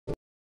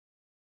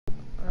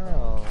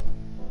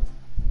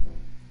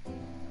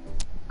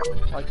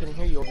I couldn't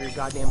hear you over your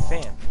goddamn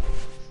fan.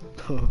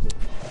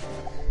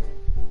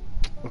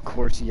 Of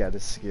course he had to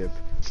skip.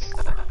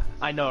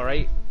 I know,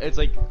 right? It's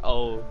like,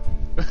 oh,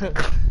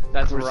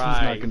 that's of course right.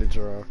 He's not gonna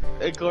draw.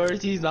 Of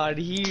course he's not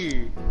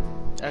here.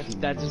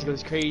 That just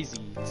goes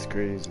crazy. It's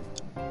crazy.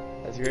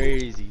 That's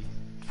crazy.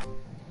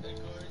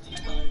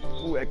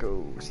 Ooh,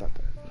 echo. Stop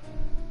that.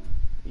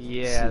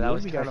 Yeah, that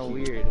was kind of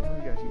weird. What do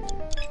we got here?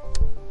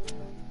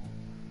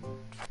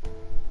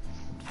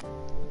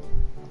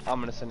 I'm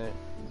gonna send it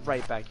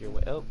right back your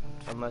way. Oh,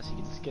 unless he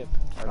can skip.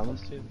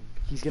 +2.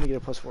 He's gonna get a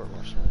 +4.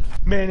 Watch.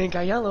 Man ain't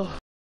got yellow.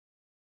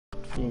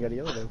 He ain't got a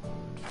yellow though.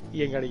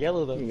 He ain't got a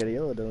yellow though. He ain't got a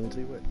yellow though. Let me tell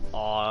you what.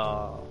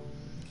 Aw.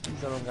 He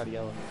still don't got a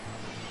yellow.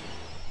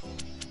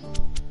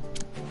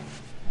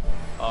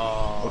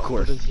 Oh. Of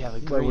course. Or does he have a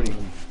green? What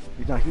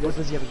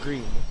Does he have a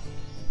green?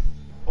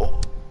 Oh.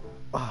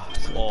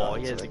 Oh,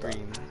 he has a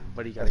green.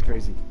 But he got That's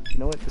crazy. You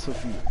know what? This one's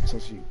for you. This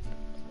one's for you.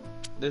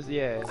 This,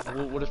 yeah.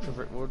 What is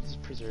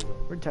preserve?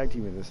 We're tag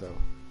teaming this though.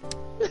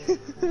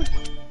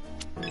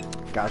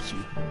 Got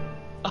you.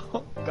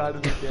 Oh, got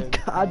him again.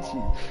 Got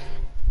you.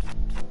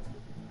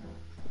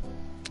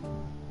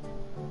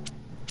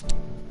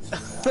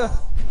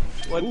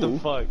 What the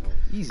fuck?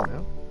 Easy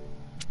now.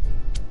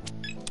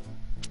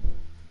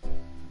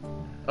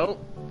 Oh.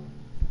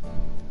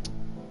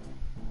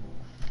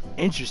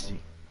 Interesting.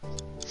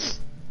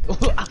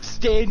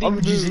 Outstanding.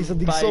 I'm just saying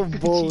something so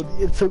bold.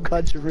 It's so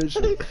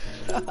controversial.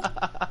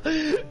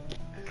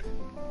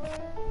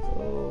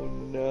 Oh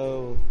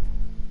no.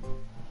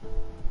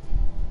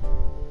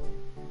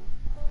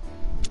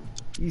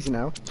 Easy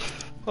now.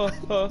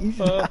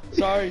 Easy now.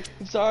 Sorry.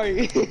 I'm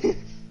sorry.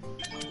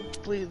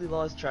 Completely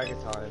lost track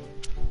of time.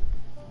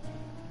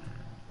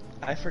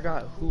 I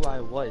forgot who I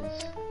was.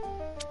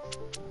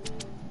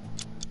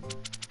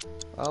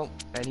 Oh,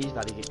 and he's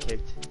about to get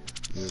kicked.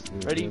 Yep.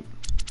 Ready?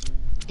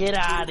 Get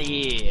out of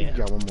here! You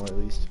got one more at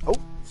least. Oh!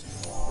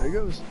 There he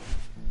goes.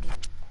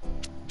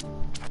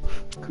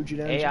 Coochie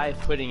down. AI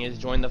pudding is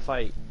join the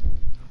fight.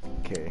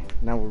 Okay,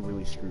 now we're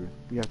really screwed.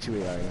 We have 2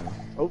 AI now.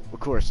 Oh, of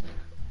course.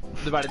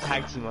 They're about to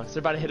tag team us. They're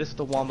about to hit us with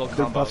the wombo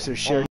combo. Their buffs are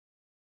sharing.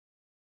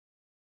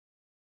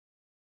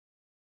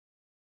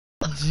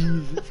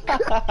 Jesus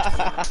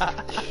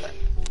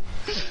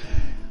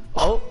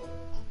Oh!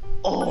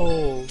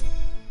 Oh!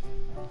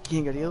 He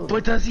ain't got a yellow.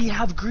 But does he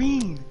have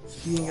green?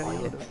 He ain't got a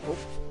yellow. Oh.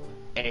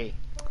 Hey.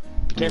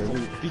 Be careful.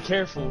 Be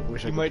careful.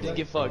 You might just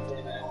get fucked.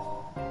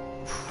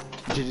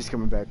 JJ's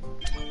coming back.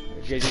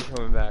 JJ's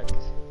coming back.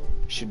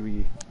 Should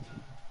we?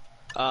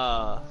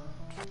 Bro.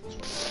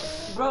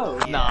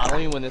 Nah, let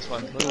me win this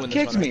one. Let me win this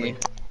Kicked one. me.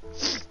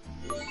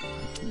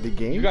 The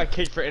game? You got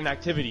kicked for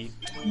inactivity.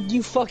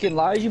 You fucking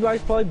liars. You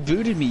guys probably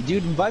booted me.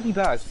 Dude, invite me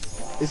back.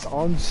 It's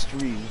on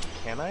stream.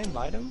 Can I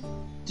invite him?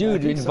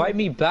 Dude, invite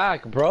me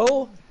back,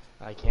 bro.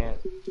 I can't.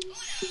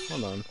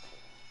 Hold on.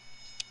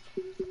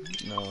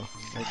 No,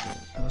 I can't.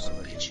 Oh,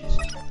 somebody choose.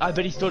 I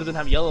bet he still doesn't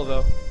have yellow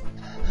though.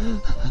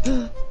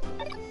 You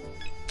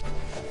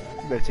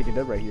better take a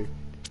dub right here.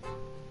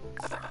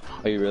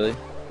 Are you really?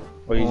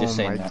 Or are you just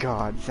saying Oh that? my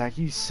god, Zach,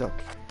 you suck.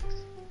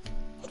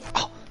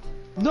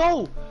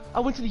 No! I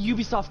went to the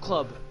Ubisoft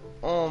club.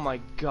 Oh my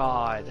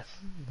god.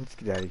 Let's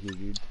get out of here,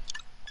 dude.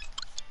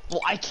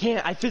 Well, I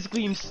can't. I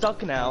physically am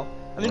stuck now.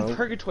 I'm in Well,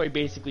 purgatory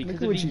basically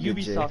because of look the at what you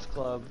did, Ubisoft Jay.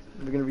 club.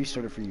 We're gonna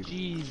restart it for you.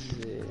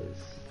 Jesus.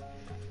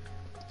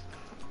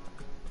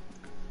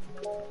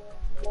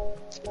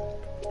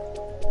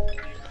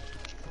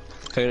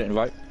 Can I get an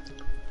invite?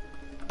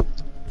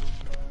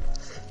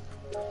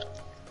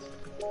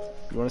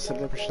 You wanna set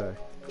it up or should I?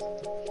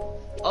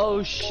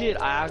 Oh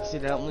shit, I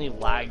accidentally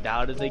lagged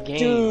out of the game.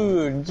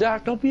 Dude,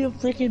 Zach, don't be a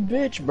freaking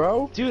bitch,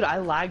 bro. Dude, I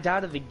lagged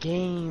out of the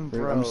game,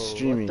 bro. I'm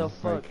streaming. What the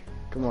fuck? Like,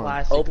 come on.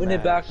 Classic Open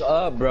it back match.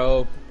 up,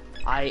 bro.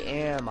 I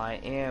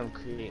am.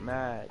 Create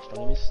match.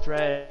 Don't even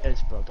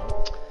stress, bro.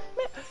 Don't.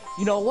 Man,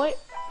 you know what?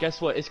 Guess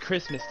what? It's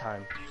Christmas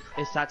time.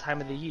 It's that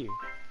time of the year.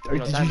 Or You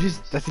know did that you means.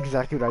 just? That's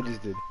exactly what I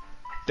just did.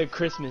 The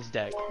Christmas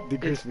deck. The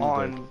Christmas it's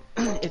on.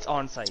 It's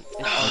on site.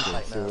 It's on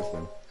site So now. it's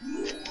fine.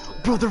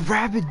 Bro, the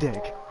rabbit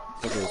deck.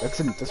 Okay,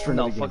 that's for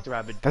No, another game. fuck the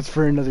rabbit. That's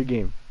for another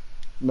game.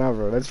 Nah,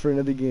 bro, that's for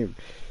another game.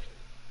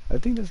 I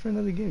think that's for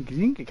another game because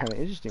you can get kind of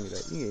interesting with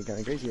that. You can get kind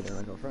of crazy with that,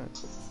 like up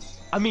front.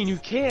 I mean, you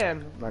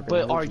can, Not gonna but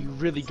hold are you. you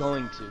really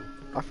going to?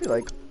 I feel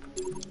like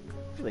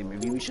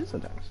maybe we should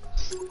sometimes.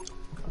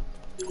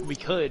 We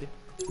could,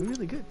 We're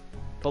really good.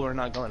 but we're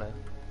not gonna.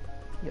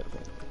 Yeah.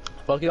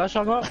 Fuck you guys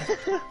talking about?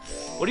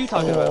 What are you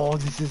talking about? Oh,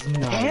 this is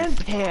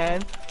nice.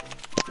 Pan.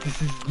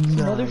 This is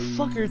nice.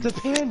 Motherfucker, it's a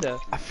panda.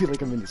 I feel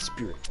like I'm in the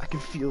spirit. I can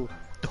feel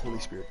the Holy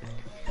Spirit.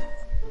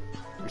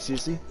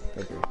 Seriously?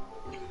 Okay.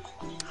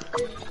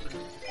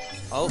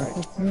 Oh.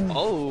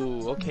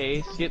 Oh,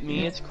 okay. Skip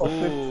me, it's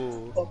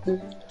cool.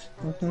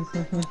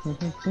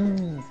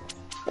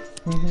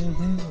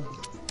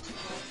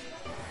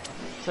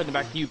 Sending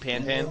back to you,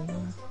 Pan.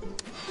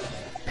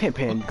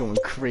 Pan going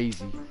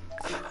crazy.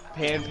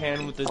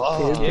 Pan with the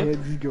Pan skip.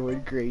 Pan's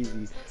going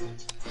crazy.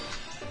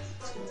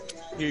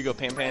 Here you go,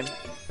 Pan.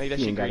 Make that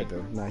He shit ain't got green. it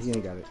though. Nah, he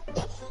ain't got it.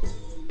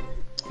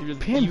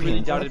 Pan you really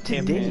Pan, doubted up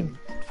Pan to date. Pan.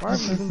 Why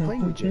aren't we even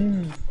playing with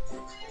Jay?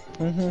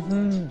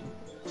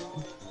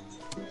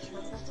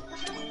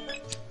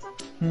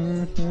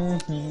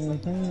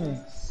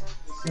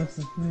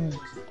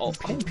 Oh,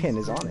 Pan Pan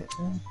is on it.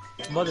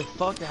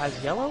 motherfucker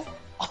has yellow?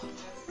 Oh,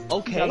 He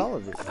okay. got all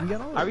of it. He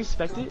got all of I it.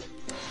 respect it.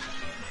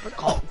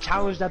 Oh,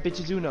 challenge that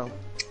bitch's Uno.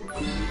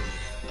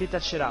 Get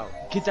that shit out.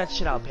 Get that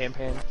shit out, Pan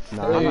Pan.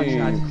 Nah, I'm not Hey,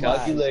 trying to class.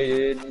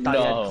 calculated. Thought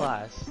you had No.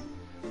 class.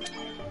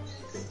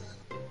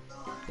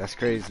 that's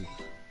crazy.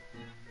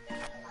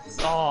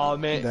 Oh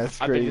man,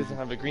 That's I bet he crazy. doesn't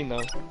have a green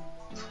though.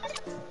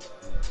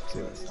 See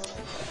this.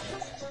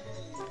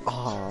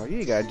 Oh, you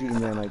ain't gotta do the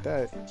man like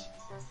that.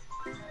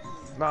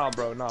 Nah,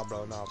 bro. You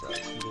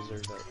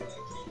deserve that.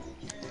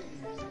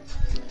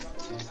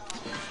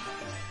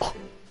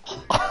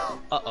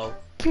 Uh-oh.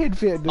 Pan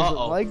Pan doesn't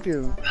Uh-oh. like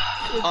him. Pan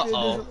Pan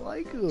Uh-oh. doesn't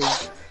like him.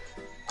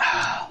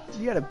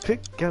 You gotta pick.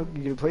 You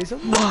gonna play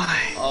something?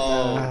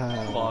 Oh,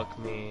 Ah. fuck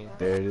me.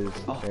 There it is.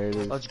 Oh, There it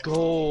is. Let's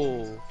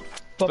go.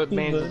 But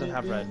man doesn't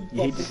have red.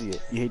 You hate to see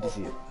it. You hate to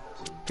see it.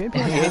 Pan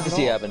Pan I has hate to it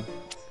see it all. happen.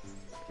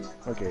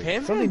 Okay.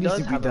 Pan Something Pan needs does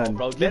to be have it all, done.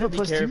 bro. Give Better it a be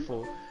plus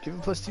careful. 2. Give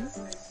it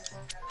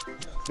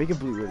 +2. Make it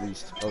blue at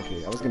least.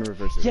 Okay, I was gonna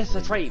reverse it. Yes,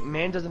 that's right.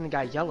 Man doesn't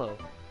got yellow.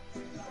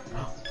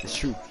 It's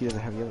true. He doesn't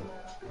have yellow.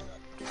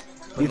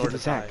 But Leave nor it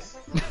does attack.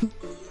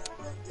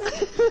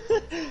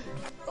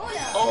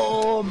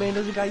 Oh, man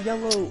doesn't got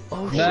yellow.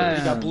 Oh shit, he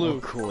Damn, got blue.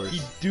 of course.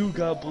 He do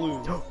got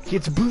blue. He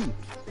gets blue.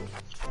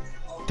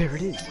 There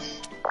it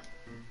is.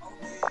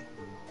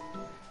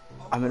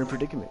 I'm in a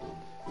predicament.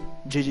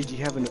 JJ, do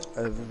you have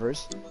a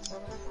reverse?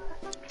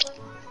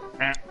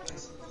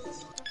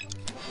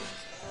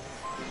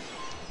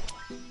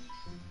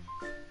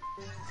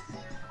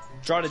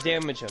 Draw to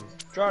damage him.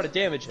 Draw to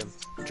damage him.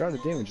 Try to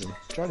damage him.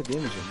 Try to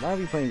damage him. Why are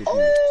we playing with you?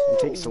 Oh! It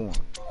takes so long.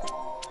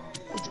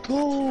 Let's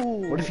go.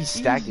 What if he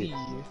stacked it? Easy.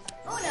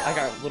 I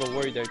got a little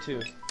worried there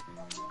too.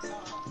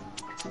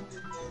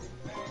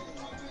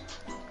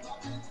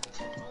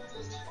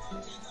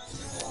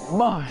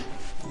 Come on.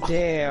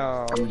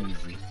 Damn.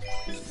 Easy.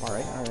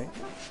 Alright, alright.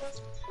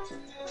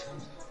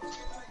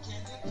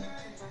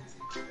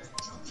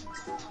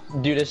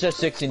 Dude, it says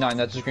 69.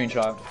 That's a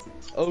screenshot.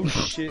 Oh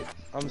shit.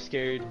 I'm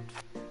scared.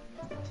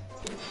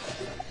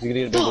 You're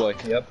gonna get a big boy.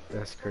 Yep.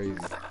 That's crazy.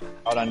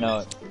 How'd I know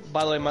it?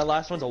 By the way, my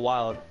last one's a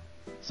wild.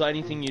 So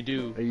anything you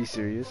do, Are you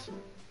serious?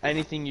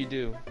 anything you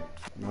do.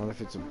 Not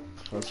if it's a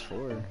 +4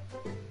 or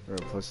a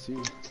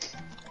 +2.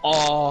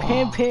 Oh.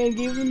 Pan Pan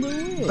gave him the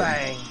win.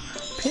 Bang.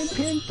 Pan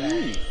Pan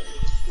 3.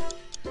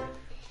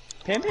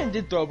 Pan Pan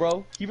did throw,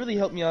 bro. He really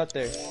helped me out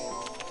there.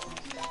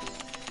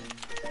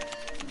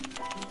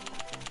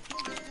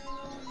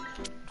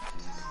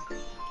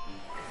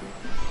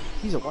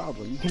 He's a wild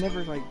one. You can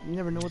never you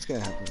never know what's gonna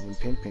happen when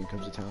Pan Pan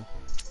comes to town.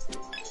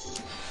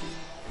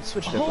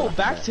 Switch it up Oh, right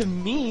back off to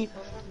me. the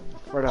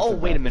bat. Right off Oh, the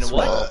wait bat. a minute.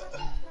 What?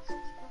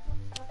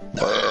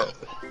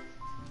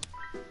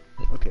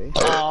 Okay.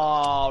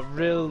 Oh,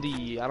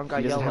 really? I don't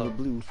got He doesn't have a yellow.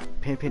 blue.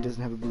 Pan Pan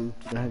doesn't have a blue. You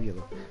don't have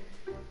yellow.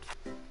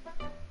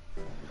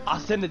 I'll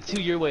send it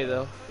 2 your way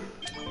though.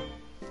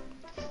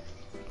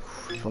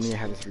 If only I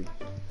had a 3.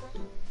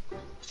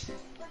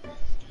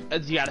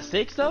 You got a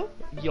 6 though?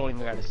 You don't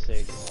even got a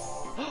 6.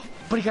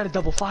 But he got a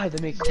double 5.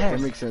 That makes 10.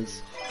 That makes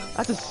sense.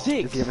 That's a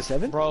 6. Does he have a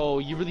 7? Bro,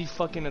 you really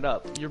fucking it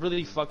up. You're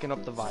really fucking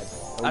up the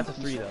vibe. That's a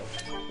 3 though.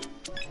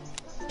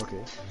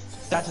 Okay.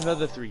 That's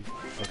another 3.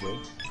 Okay.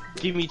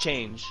 Give me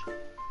change.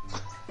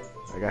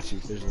 I got you.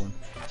 There's one.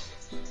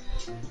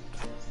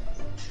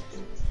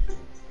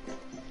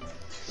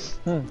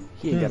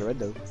 He ain't got a red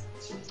though.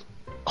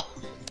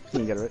 He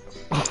ain't got a red.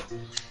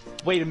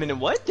 Wait a minute,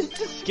 what? Did it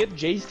just skip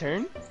Jay's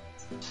turn?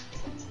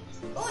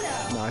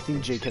 No, I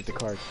think Jay kept the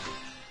card.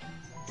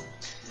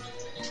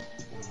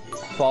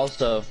 False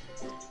though.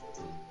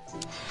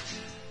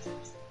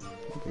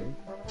 Okay.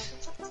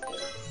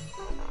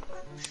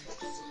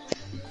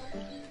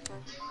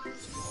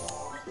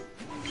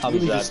 I'll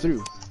Really be just that.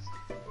 threw.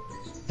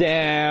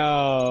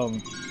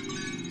 Damn.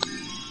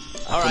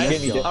 Alright,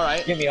 Give me,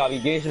 alright. give me, Javi.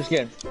 Give me some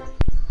skin.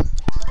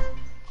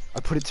 I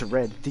put it to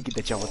red, thinking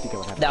that y'all would think I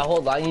would have. That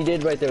whole line you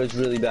did right there was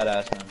really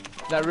badass, man.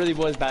 That really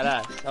was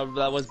badass. That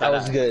was badass. That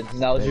was good.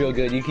 That was real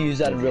good. You can use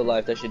that in real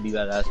life. That should be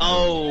badass.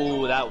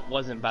 Oh, that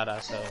wasn't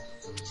badass though.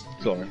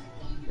 Sorry.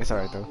 It's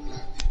alright though.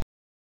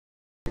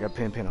 I got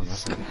Pan Pan on my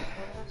side.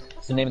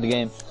 It's the name of the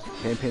game.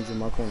 Pan Pan's in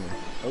my corner.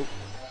 Oh,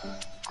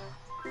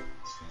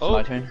 Oh,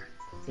 My turn.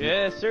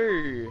 yes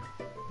sir.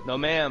 No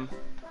ma'am.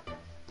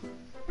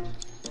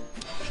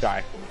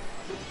 Sorry.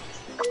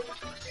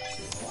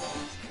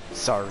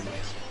 sorry.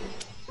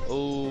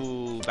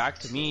 Oh, back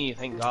to me.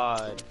 Thank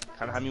God.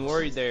 Kind of had me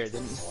worried there.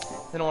 Didn't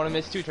want to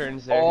miss 2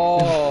 turns there.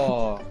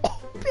 Oh.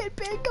 Pan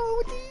Pan going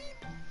with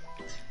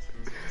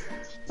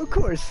the. Of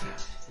course.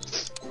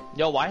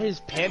 Yo, why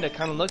is Panda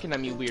kind of looking at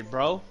me weird,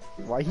 bro?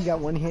 Why he got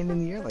one hand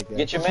in the air like that?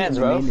 Get your That's mans,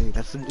 what bro. it is.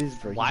 That's what it is,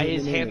 bro. Why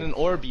is hand in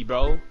Orby,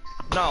 bro?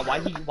 No, why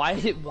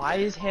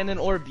is hand in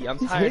Orby? I'm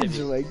His tired of hands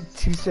are it. like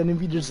 2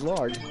 centimeters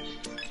long.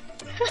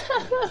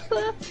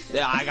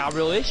 Yeah, I got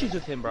real issues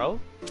with him, bro.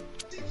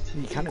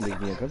 He kind of makes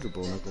me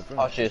uncomfortable, Knuckle.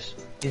 Cautious.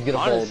 He's gonna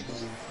Honest.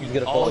 fold. He's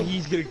gonna Oh, fold.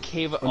 he's gonna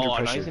cave. Under Oh, no,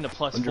 pressure. he's gonna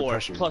plus Under 4.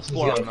 pressure. Plus He's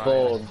 4 gonna on mine.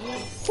 fold.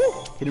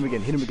 Hit him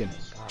again. Hit him again.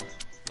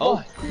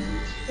 Oh,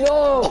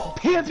 No!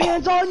 Pan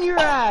Pan's on your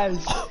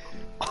ass.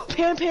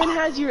 Pan Pan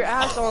has your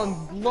ass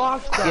on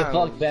lockdown. Get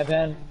fucked,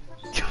 Batman.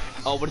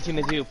 Oh, what is he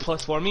gonna do?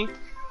 Plus 4 me?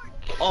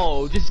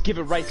 Oh, just give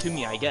it right to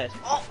me, I guess.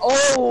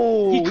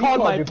 Oh! He called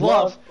my your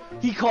bluff.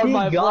 He called He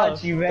my got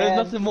bluff. you, man. There's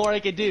nothing more I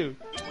could do.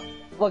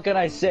 What can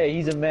I say?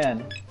 He's a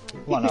man.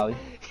 Come on, Ollie.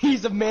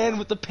 He's a man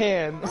with the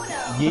pan.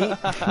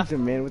 Yeet. He's a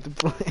man with the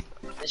plan.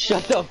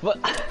 Shut the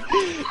fuck.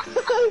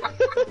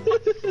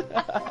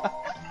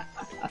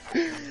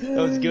 That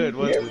was good,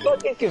 You're a wasn't it?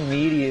 fucking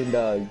comedian,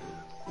 dog.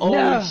 Oh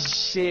No.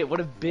 shit, what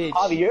a bitch.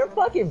 Ollie, you're a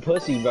fucking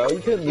pussy, bro. You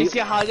couldn't You see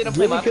how I didn't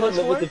play my couldn't plus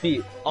live with 4?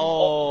 defeat.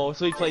 Oh,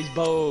 so he plays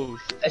both.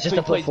 That's just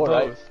so a he plays plus 4,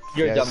 right? both.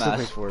 You're Yeah, a it's still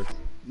plays dumbass. 4.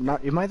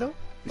 Not, am I though?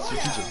 It's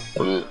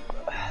strategic.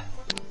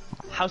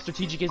 How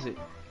strategic is it?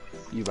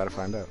 You about to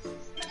find out.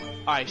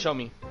 Alright, show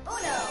me.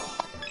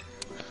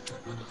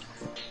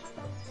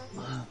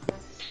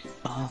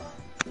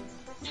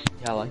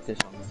 Yeah, I like this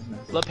one.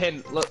 Look,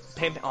 Pan.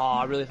 Oh,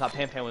 I really thought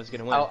Pan Pan was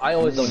gonna win. I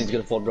always know he's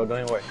gonna fold, bro. Don't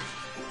even worry.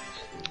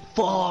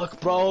 Fuck,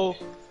 bro.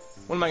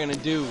 What am I gonna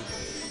do?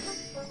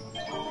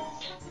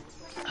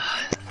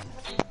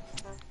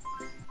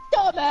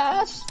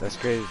 Dumbass! That's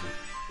crazy.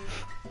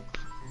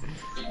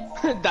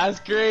 That's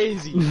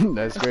crazy.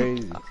 That's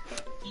crazy.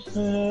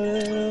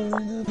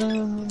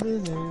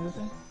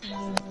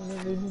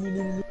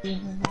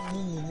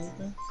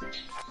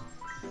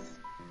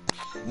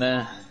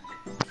 Nah.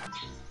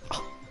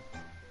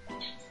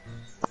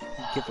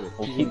 Keep it.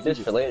 We'll keep this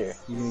for later.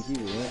 You're gonna keep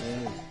it,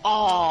 right? Right.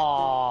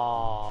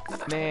 Oh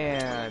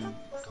man,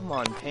 come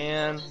on,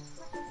 Pan.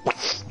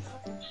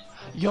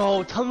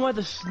 Yo, tell me why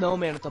the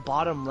snowman at the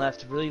bottom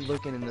left really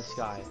looking in the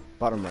sky.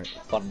 Bottom right.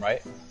 Bottom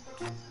right?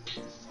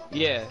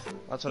 Yeah,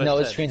 that's what No, I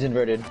his said. screen's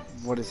inverted.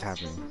 What is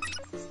happening?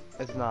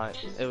 It's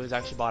not. It was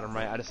actually bottom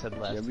right. I just said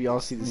left. Yeah, we all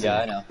see the same.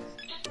 Yeah, I know.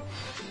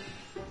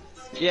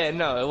 Yeah,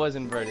 no, it was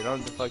inverted. I don't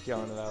know what the fuck you're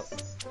on about.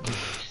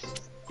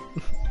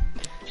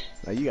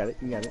 No, you got it.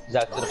 You got it.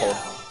 Zach to the fold.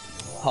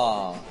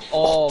 Huh.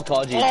 Oh,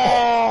 called you.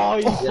 Oh,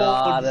 you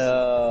Got fucking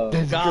him.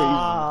 That's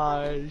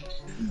gosh.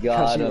 Got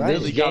Cause him. you This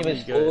really game got me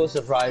is good. full of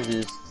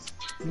surprises.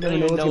 You don't never know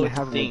even what's know gonna what to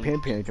happen when think.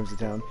 Pan Pan comes to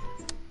town.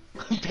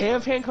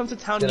 Pan Pan comes to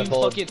town, Gonna you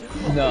fold.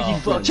 fucking. No. He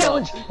fucked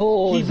Challenge! up.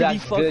 Oh, He really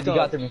Zach's fucked good. You up.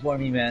 got there before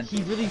me, man.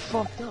 He really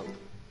fucked up.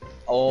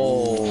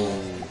 Oh.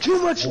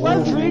 Too much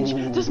leverage,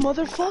 this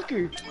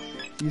motherfucker.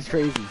 He's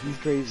crazy. He's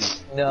crazy.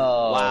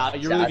 No. Wow,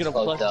 you're really Zach's gonna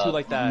plus fucked 2 up.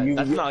 like that. You-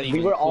 That's not even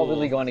We were all cool.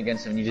 really going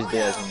against him, and you just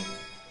did it to me.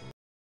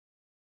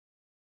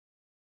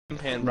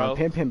 Pan, No, bro.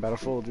 Pan Pan battle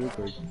fold real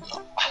quick.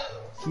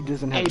 He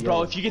doesn't have Hey, the bro,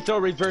 yellow. if you could throw a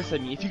reverse at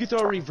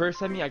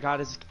me, I got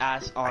his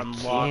ass on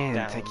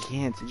lockdown. I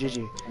can't.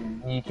 GG.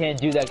 You can't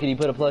do that. Can you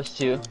put a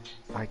 +2?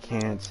 I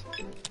can't.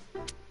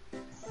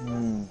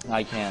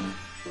 I can.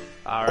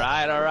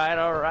 Alright.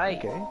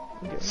 Okay.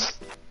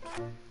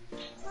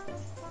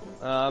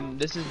 Okay.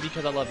 This is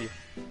because I love you.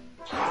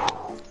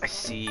 I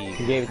see. You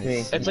gave it to me.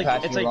 It's You like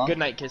passed me along?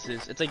 goodnight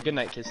kisses. It's like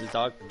goodnight kisses,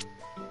 dog.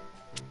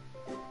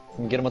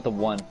 Get him with the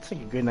 1. It's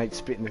like a good night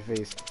spit in the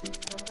face.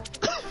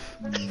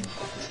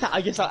 I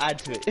guess I'll add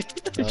to it.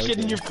 Shit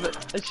in your pillow.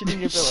 Shit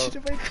in my pillow.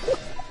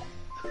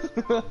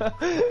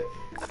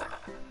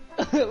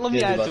 Let me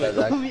Good add about to it.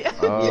 that, Let me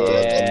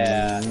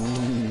add.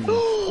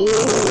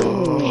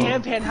 Yeah.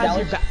 Pan Pan has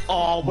your back.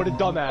 Oh, what a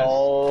dumbass.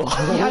 Oh.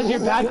 He has your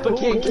back but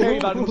can't carry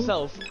about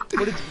himself.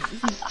 What a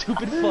he's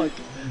stupid fuck.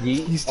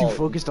 He's too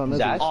focused on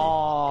Zach? others.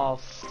 Oh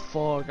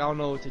fuck, I don't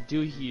know what to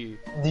do here.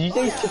 Did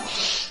you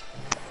say?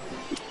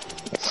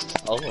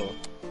 Oh.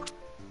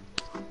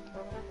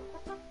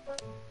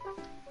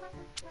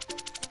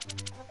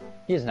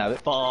 He doesn't have it.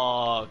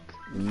 Fuck.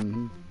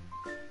 Mm-hmm.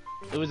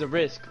 It was a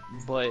risk,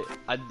 but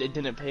it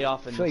didn't pay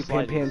off in I feel the like Pan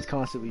slightest. Pan's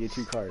constantly at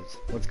 2 cards.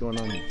 What's going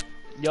on here?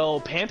 Yo,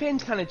 Pan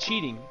Pan's kind of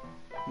cheating.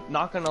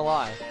 Not gonna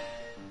lie.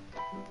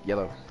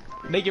 Yellow.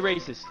 Make it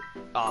racist.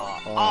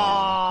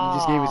 Ah. You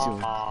just gave it to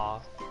him.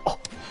 Ah.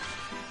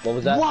 What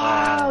was that?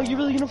 Wow, you're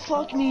really gonna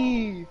fuck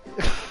me.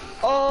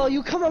 Oh,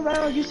 you come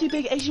around, you see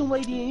big Asian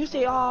lady, and you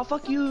say, "Ah,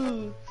 fuck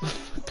you."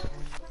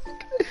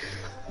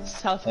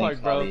 South Park,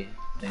 Thanks, bro. Javi.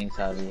 Thanks,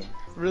 Javi.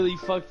 Really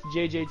fucked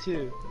JJ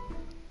too.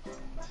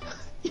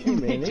 You Hey,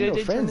 man, made ain't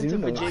no JJ friends turn in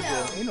into Uno.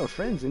 Vegeta. Ain't no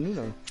friends in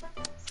Uno.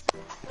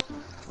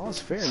 All's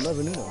fair in love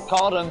in Uno.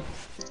 Called him.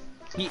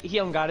 He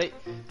don't got it.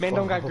 Man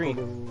don't got green.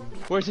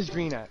 Where's his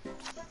green at?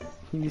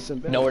 He needs some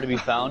better. Nowhere to be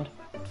found.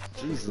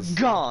 Jesus.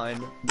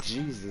 Gone.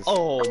 Jesus.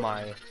 Oh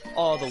my.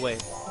 All the way.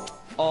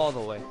 All the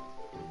way.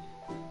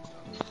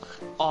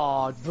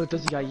 Oh, but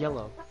does he got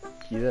yellow?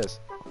 He does.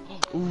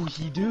 Ooh,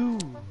 he do.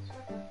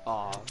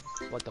 Aw,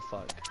 what the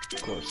fuck?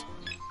 Of course.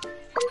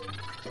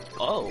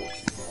 Oh.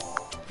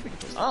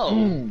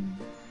 Oh.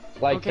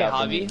 Like Okay, that for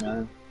Javi. me,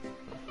 man.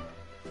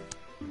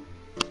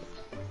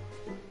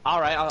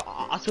 Alright,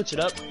 I'll switch it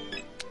up.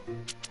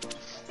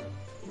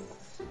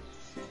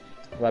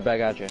 Right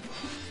back at you.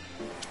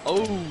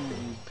 Oh,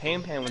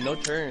 Pan Pan with no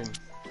turn.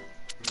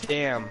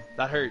 Damn,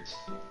 that hurts.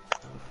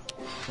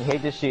 I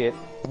hate this shit.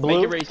 Make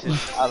Blue. it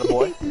racist. Out of the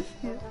boy.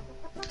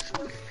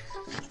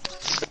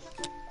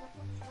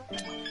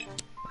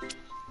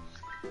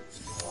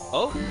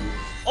 Oh?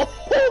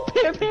 Oh,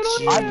 Pan Pan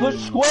on I you! put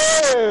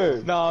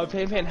square! No,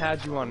 Pan Pan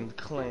had you on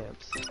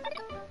clamps.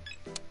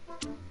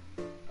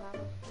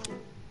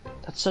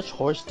 That's such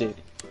horse dick.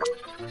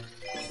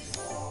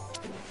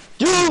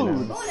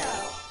 Dude!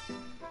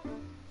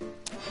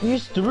 You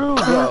just threw,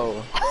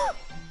 bro.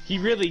 He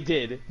really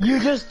did. You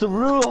just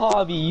threw,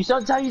 Hobby. You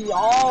sometimes.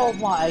 Oh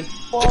my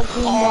fucking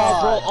Oh,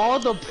 god. bro, all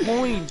the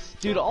points.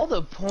 Dude, all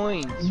the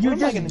points. You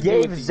What am I just gonna do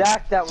gave with these?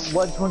 Zach that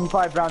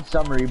 125 round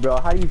summary, bro.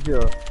 How do you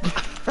feel?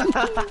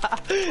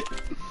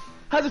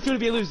 How's it feel to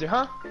be a loser,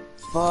 huh?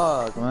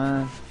 Fuck,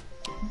 man.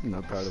 I'm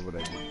not proud of what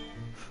I did.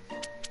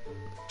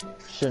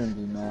 Shouldn't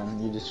be,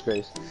 man. You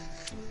disgrace.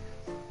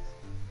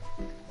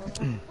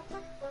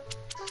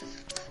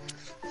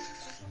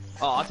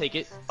 Oh, I'll take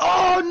it.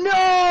 Oh,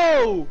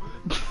 no!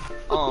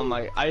 Oh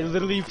my, I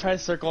literally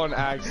pressed circle on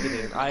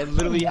accident. I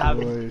literally have,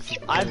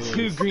 I have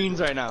 2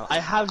 greens right now. I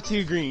have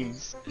 2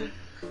 greens.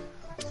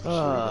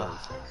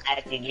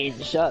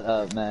 Shut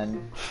up,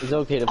 man. It's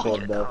okay to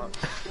fold, though.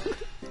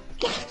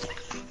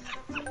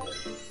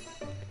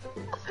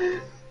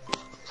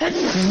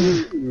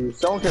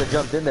 Someone could have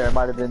jumped in there. It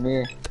might have been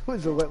me. That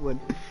was a wet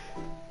one.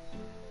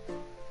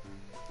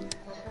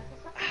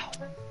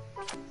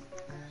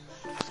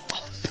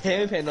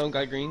 Pan Pan don't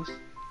got greens.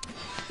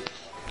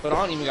 But I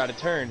don't even got a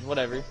turn,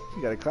 whatever.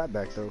 You got a clap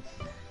back though.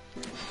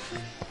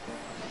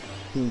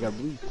 He ain't got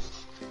blue.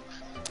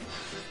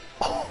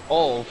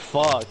 Oh,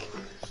 fuck.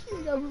 He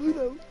ain't got blue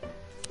though.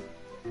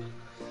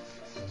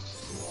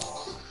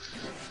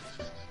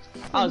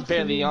 I was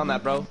barely on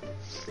that, bro.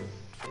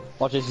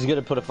 Watch this. He's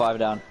gonna put a 5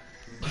 down.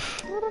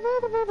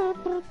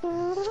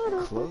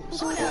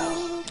 Close.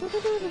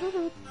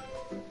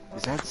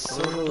 Is that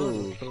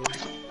so?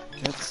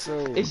 That's so.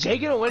 Is Jay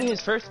gonna win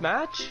his first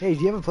match? Hey,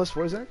 do you have a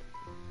 +4, Zach?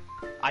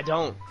 I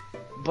don't.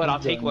 But I'll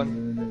take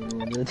one.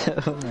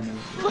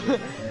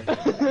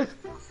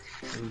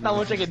 Not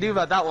much I can do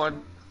about that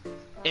one.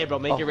 Hey, bro,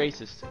 make it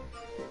racist.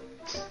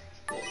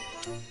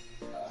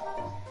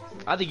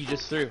 I think you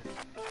just threw.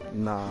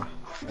 Nah,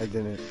 I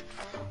didn't.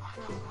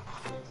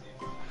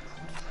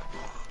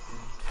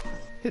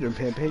 Hit him,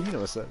 Pan Pan. You know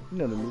what's up. You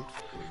know the move.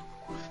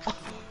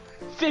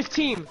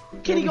 15.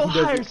 Can he go He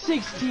does higher? it.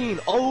 16.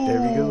 Oh.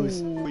 There he goes.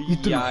 He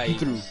threw. Yikes. He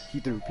threw. He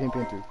threw. Pan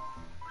Pan threw.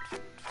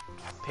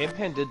 Pan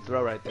Pan did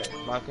throw right there.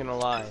 Not gonna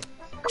lie.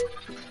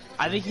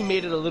 I think he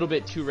made it a little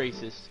bit too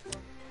racist.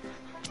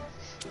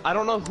 I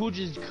don't know who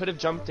just could have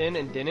jumped in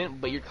and didn't,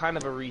 but you're kind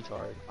of a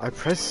retard. I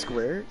pressed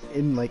square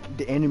and like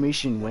the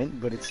animation went,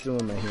 but it's still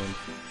in my hand.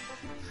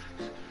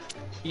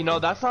 You know,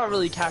 that's not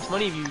really cash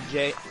money of you,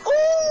 Jay.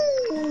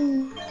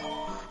 Ooh!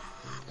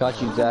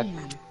 Got you, Zach.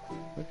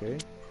 Okay.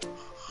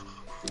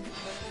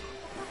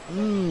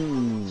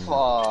 Mmm.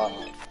 Fuck.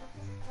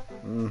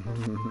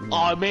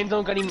 Oh man,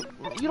 don't got even.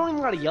 You don't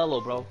even got a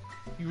yellow, bro.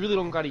 You really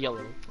don't got a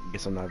yellow.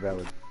 Guess I'm not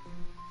valid.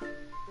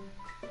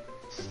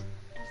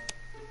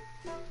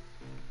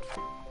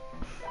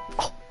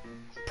 Oh,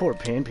 poor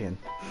Pan Pan.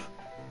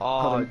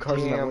 Oh them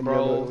cars in that damn, one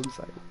yellow bro.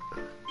 inside.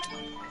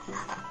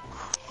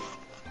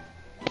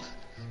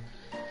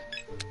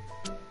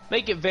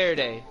 Make it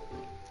Verde.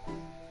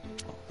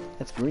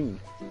 That's green.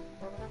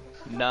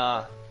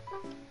 Nah,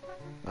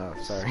 Oh,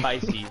 sorry.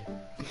 spicy.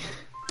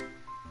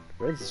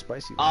 Red's the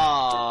spicy one.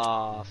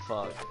 Ah,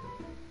 fuck.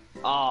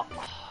 Ah.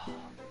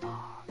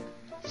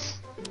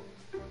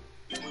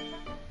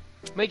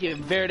 Make it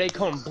Verde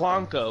con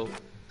Blanco.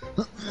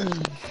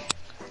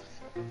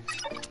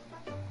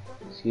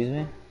 Excuse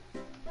me?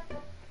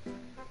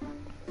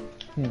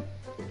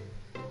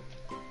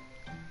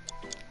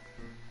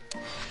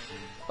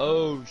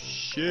 Oh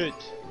shit.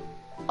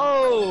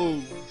 Oh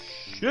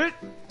shit.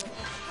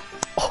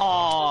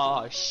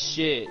 Oh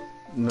shit.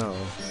 No.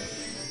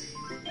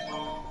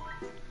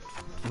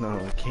 No,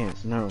 I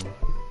can't. No.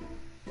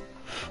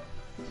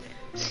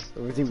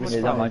 Everything was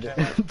Too much fine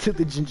power. to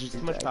the gingers.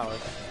 Too much power.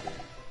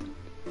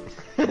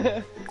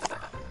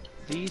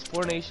 These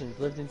 4 nations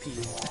lived in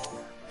peace.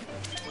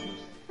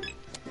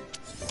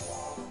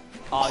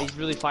 Oh, he's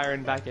really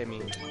firing back at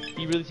me.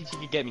 He really thinks he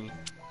could get me.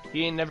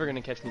 He ain't never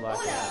gonna catch me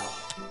last time.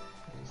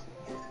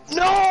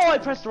 No, I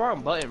pressed the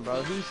wrong button,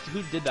 bro.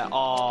 Who did that?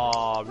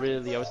 Oh,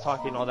 really? I was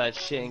talking all that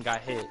shit and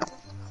got hit.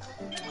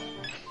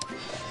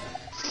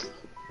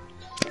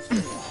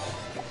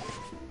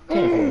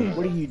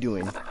 What are you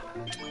doing?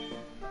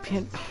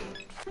 Pan.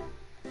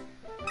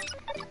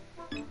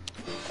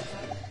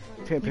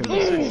 Pan Pan.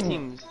 Switch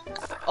teams.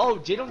 Oh,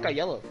 Jay don't got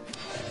yellow.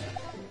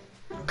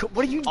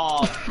 What are you?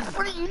 Oh,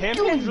 What are you Pan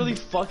doing? Pan's really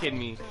fucking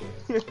me.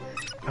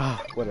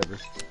 Ah, whatever.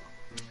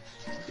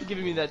 You're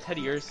giving me that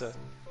Teddy Ursa.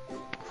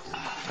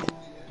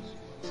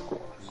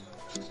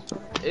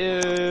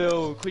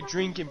 Ew, quit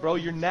drinking, bro.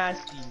 You're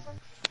nasty.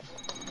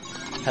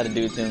 Had to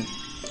do it to him.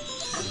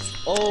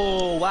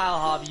 Oh, wow,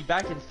 Hobby.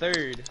 Back in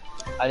 3rd.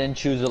 I didn't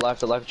choose the life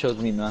chose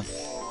me, man.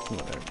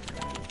 Whatever.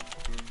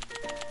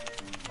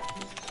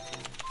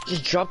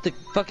 just dropped the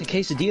fucking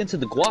quesadilla into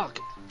the guac.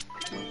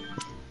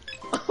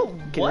 Oh,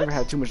 You can what? never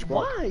have too much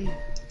guac. Why?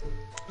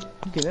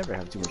 You can never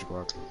have too much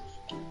guac.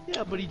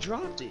 Yeah, but he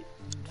dropped it.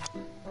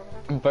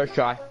 First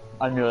try.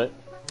 I knew it.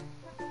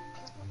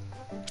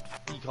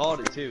 He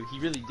called it too. He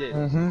really did.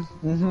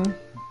 Mm-hmm.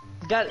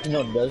 You got You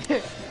know what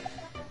it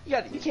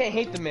does? You can't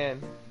hate the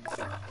man.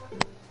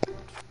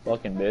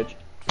 Fucking bitch.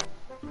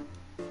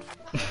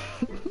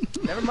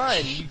 Never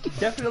mind. You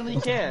definitely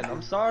can.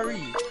 I'm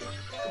sorry.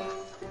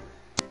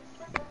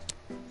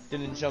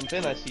 Didn't jump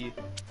in, I see.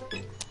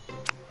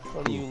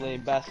 One of you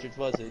lame bastards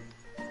was it?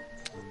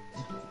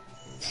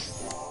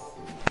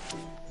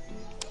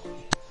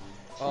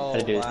 Oh,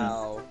 Had to do with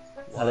wow.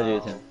 How'd I do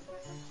with him?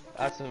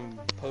 That's some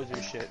poser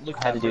shit.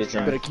 Look Had at to that do first with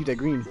him. try. Better keep that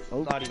green.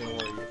 Oh, Not even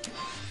worried.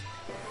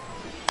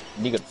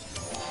 You good.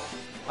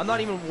 I'm not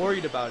even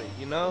worried about it,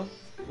 you know?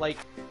 Like,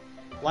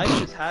 life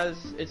just has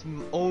its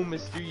own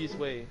mysterious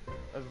way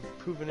of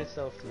proving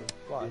itself to me.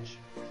 Watch.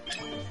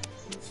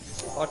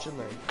 Watch and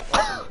learn.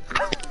 Watch and learn.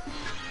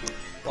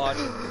 Watch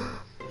and learn.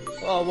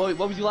 Oh, what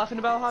was you laughing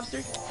about,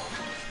 Hofster?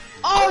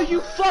 Oh,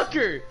 you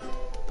fucker!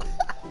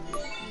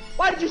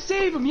 Why did you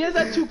save him? He has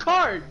that 2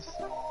 cards!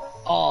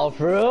 Oh,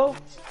 for real?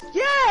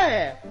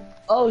 Yeah!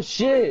 Oh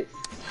shit!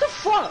 What the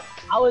fuck?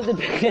 I wasn't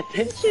paying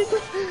attention.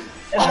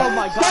 Oh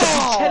my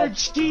god, you cheddar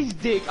cheese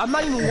dick! I'm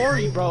not even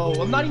worried, bro.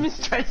 I'm not even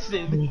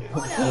stressing.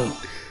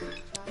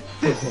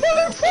 This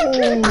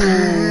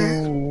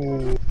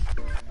motherfucker!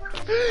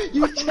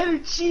 You cheddar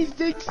cheese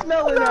dick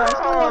smelling ass!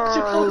 Go watch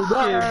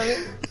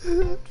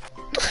your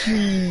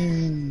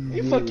fucking.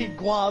 You fucking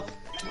guap!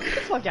 Get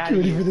the fuck out get of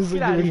ready for here! this one. Get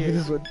Get out of ready for here!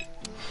 this one.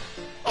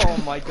 Oh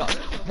my god!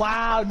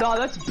 Wow, no,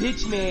 that's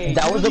bitch man.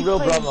 That You was a really real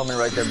played- bro moment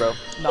right there, bro.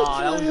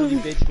 Nah, that was really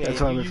bitch man. That's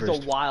why I You went used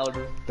first. a wild.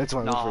 That's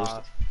why I went Nah.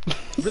 first.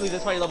 Really,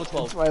 that's why you're level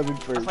 12. That's why I went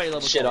That's first. why you're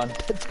level Shit 12. on.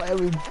 That's why I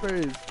went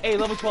first. Hey,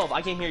 level 12,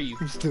 I can't hear you.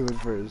 I'm still in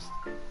first.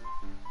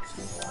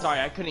 Sorry,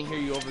 I couldn't hear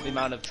you over the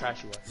amount of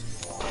trash you were.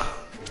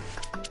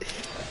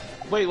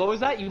 Wait, what was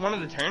that? You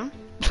wanted to turn?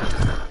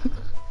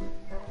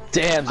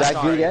 Damn, Zach,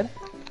 sorry. you again?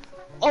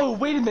 Oh,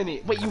 wait a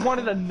minute. Wait, you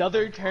wanted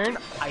another turn?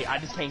 I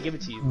just can't give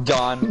it to you.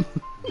 Gone.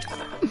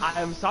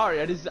 I'm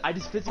sorry, I just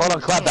physically Hold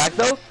on, clap back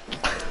can't. though?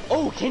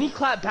 Oh, can he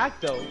clap back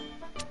though?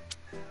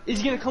 Is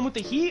he gonna come with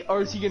the heat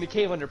or is he gonna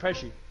cave under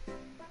pressure?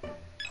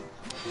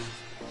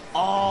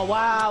 Oh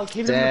wow,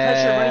 caving under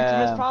pressure, running through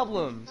his Damn.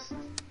 problems.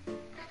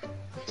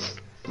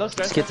 No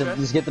stress, Let's no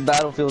stress. get the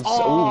battlefield.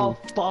 Oh Ooh.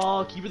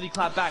 fuck, he really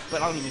clapped back,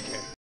 but I don't even care.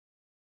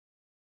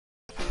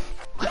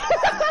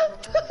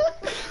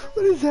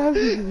 What is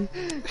happening?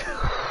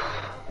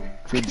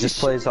 Dude, just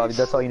plays, Javi.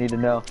 That's all you need to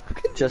know.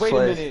 Just Wait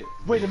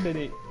plays. a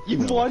minute. You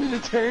wanted a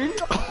turn?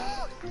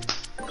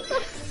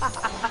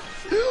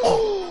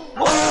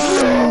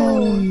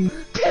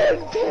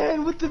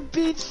 Pan with the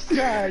bitch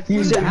strats.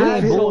 He's What a an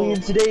bad asshole. boy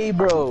today,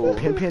 bro.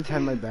 Pan Pan's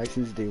had my back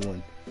since day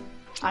 1.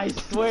 I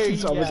swear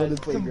Since he I was on has the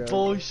some playground.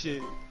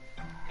 bullshit.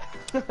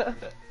 Pan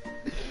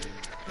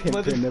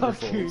never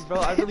Motherfucker, folds. bro,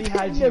 I really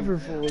had you. Never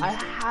folds. I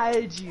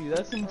had you.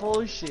 That's some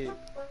bullshit.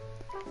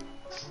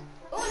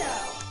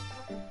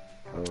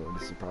 Oh,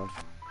 this is a problem.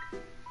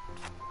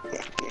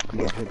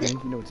 Come on, Pan,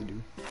 you know what to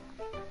do.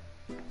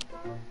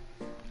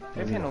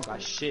 Pan don't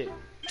got shit.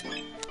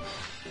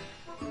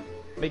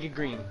 Make it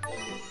green.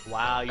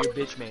 Wow, you're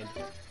bitch man.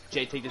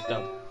 Jay, take this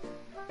dub.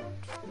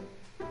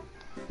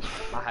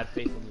 I had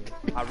faith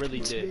in you. I really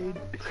did.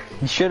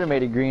 You should have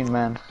made it green,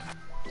 man.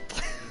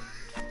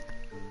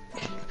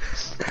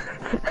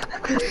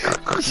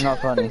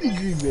 Not funny.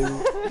 Green, baby.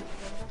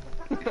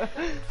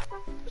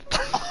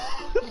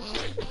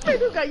 You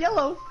don't got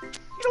yellow. You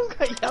don't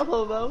got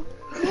yellow though.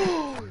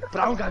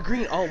 But I don't got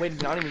green. Oh wait, I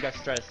don't even got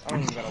stress. I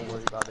don't even gotta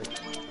worry about it.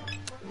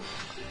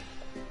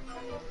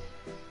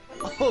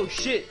 Oh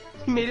shit,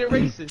 he made it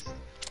racist.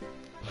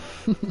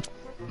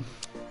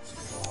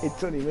 Hey,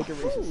 Tony, make it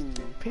racist.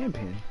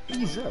 Pan,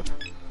 ease up.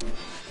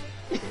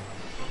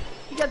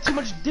 You got too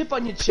much dip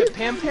on your chip,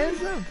 Pan.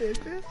 Ease up,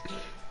 Pan.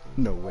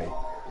 No way.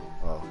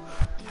 Oh.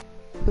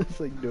 It's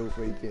like, no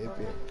way, Pan.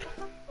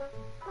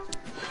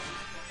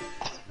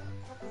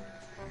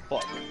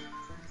 Fuck.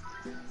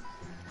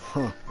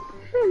 Huh.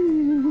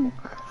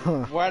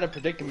 We're at a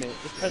predicament.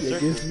 Let's press I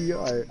circle. guess we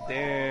are.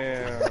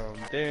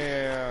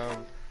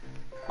 Damn.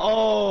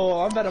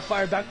 Oh, I'm about to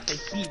fire back with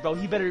the heat, bro.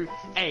 He better,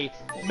 hey,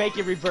 make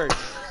it reverse.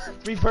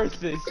 Reverse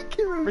this.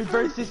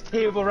 Reverse this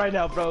table right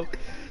now, bro.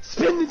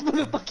 Spin this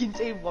motherfucking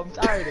table. I'm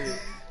tired of it.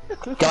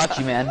 Got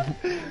you, man.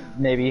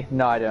 Maybe.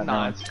 No, I don't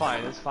Nah, know. it's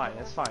fine. It's fine.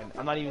 It's fine.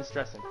 I'm not even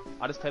stressing.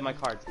 I'll just play my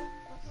cards.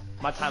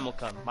 My time will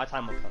come. My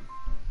time will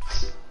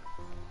come.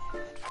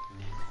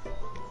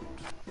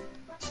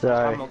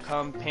 Sorry. Time will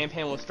come. Pan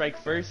will strike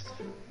first.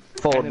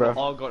 Forward, And bro.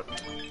 it'll all go.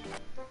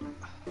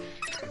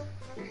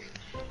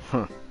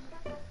 Huh.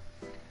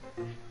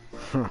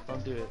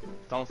 Don't do it.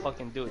 Don't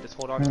fucking do it. Just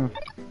hold on to it.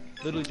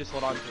 Literally just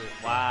hold on to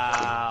it.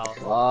 Wow.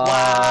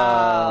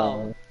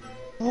 Wow.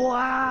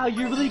 Wow,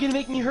 you're really gonna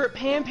make me hurt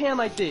Pan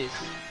like this.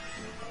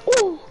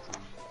 Ooh.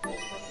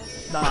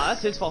 Nah,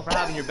 that's his fault for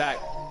having your back.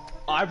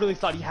 Oh, I really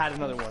thought he had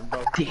another one,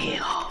 bro.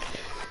 Damn.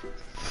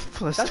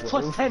 Plus That's 12.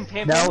 plus 10,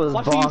 Pan Pan. That was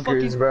Watch who you bonkers,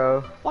 fucking,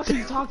 bro. watch who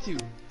you talk to.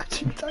 Watch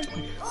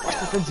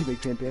the friends you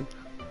make, Pan Pan.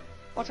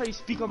 Watch how you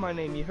speak on my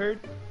name, you heard?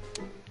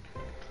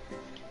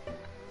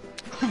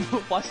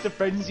 Watch the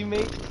friends you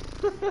make.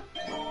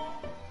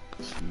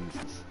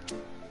 Jesus.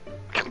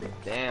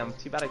 Damn,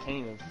 too bad I can't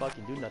even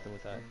fucking do nothing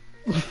with that.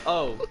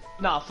 Oh,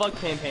 nah, fuck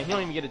Pan Pan. He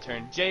don't even get a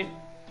turn. Jay,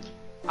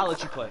 I'll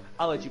let you play.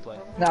 I'll let you play.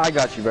 Nah, I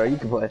got you, bro. You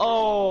can play.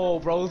 Oh,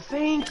 bro,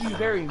 thank you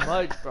very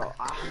much, bro.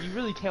 You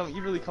really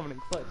coming in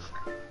clutch.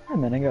 Hey,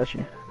 man, I got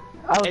you.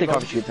 I don't Hey, think bro.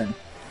 Javi should get a turn.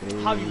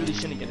 Javi really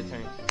shouldn't get a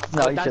turn.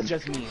 No, But he that's shouldn't.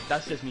 just me.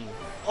 That's just me.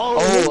 Oh.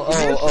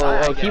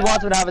 He guess.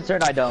 wants me to have a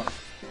turn, I don't.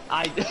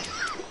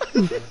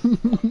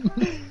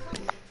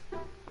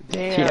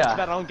 Damn, Yeah. too bad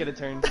I don't get a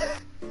turn.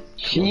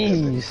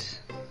 Jeez.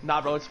 Nah,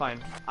 bro, it's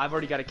fine. I've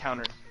already got a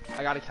counter.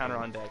 I got a counter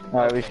on deck.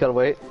 Alright, we just gotta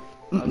wait.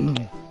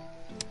 Okay.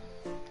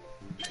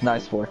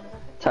 Nice 4.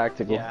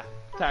 Tactical. Yeah,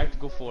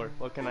 tactical 4.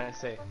 What can I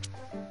say?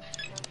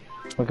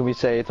 What can we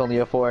say? It's only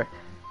a 4.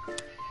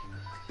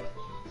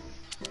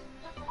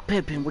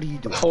 Pan Pan, what are you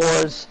doing?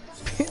 4s.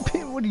 Pan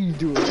Pan, what are you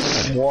doing?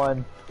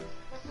 1.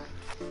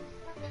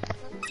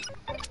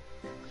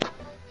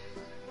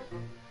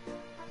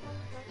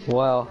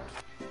 Well.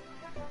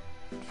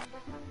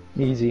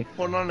 Easy.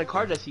 Holding on the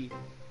cards I see.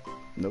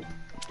 Nope.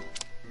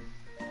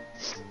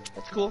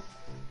 That's cool.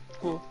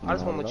 Cool. I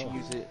just Not want to at let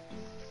you all. use it.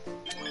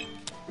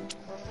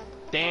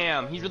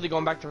 Damn, he's really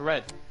going back to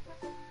red.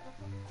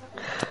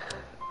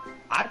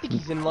 I think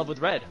he's in love with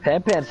red.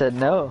 Pan Pan said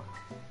no.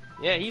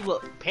 Yeah,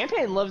 Pan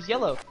Pan loves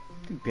yellow.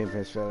 Pan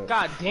Pan, shut up.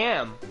 God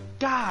damn.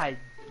 God,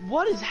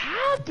 what is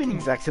happening?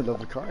 He's actually love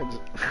the cards.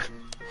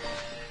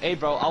 Hey,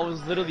 bro, I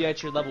was literally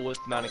at your level with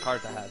the amount of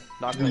cards I had.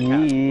 Not gonna cap.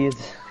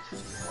 Jeez.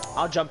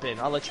 I'll jump in.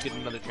 I'll let you get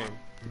another turn.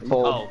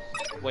 Fold. Oh,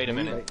 wait a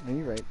You're minute. right. No,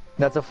 you're right.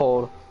 That's a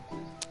fold.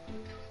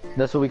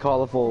 That's what we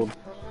call a fold.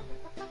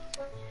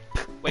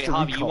 Wait, That's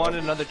what we Javi, you call wanted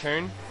it. another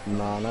turn?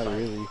 Nah, not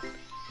really.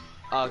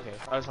 Oh, okay,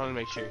 I just wanted to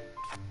make sure.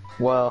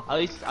 Well, At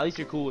least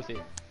you're cool with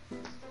it.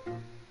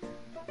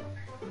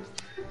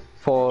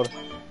 fold.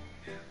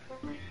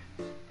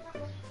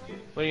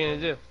 What are you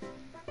gonna do?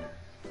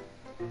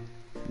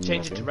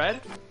 Change it to Nothing.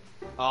 red?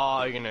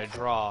 Oh, you're gonna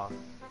draw.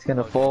 It's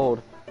gonna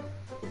fold.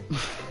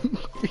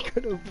 You're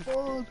gonna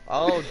fold.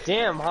 Oh,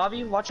 damn,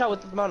 Javi, watch out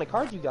with the amount of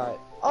cards you got.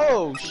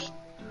 Oh,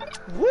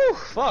 woo,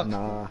 fuck.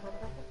 Nah.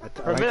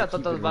 For a minute, I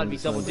thought that was about to be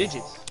double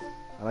digits.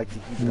 I like to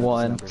keep it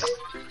 1.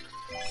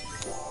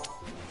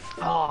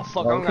 Oh,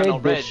 fuck, I don't got Okay, no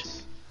bitch.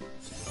 reds.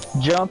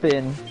 Jump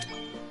in.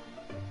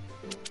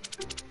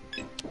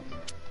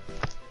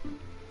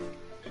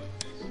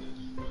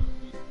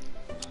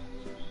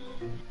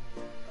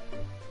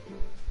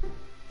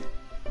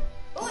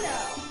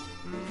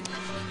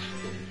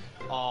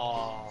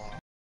 Oh.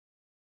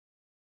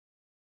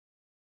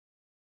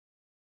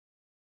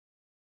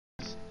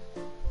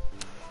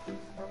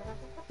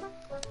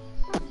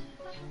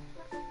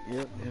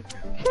 Yep.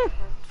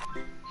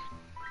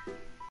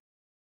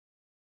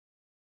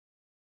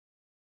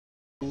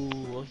 Ooh,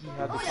 well, he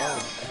had the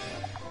cards.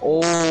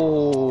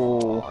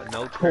 Oh,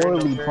 No turn,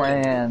 poorly no turn.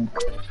 planned.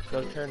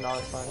 No turn, no,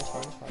 it's fine, it's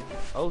fine, it's fine.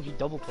 Oh, he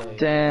double played.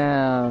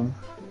 Damn.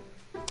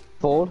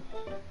 Fold.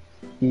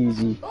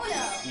 Easy.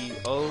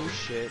 Oh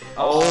shit.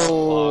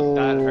 Oh, fuck,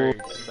 that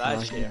hurts. That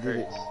Nah, shit he did it.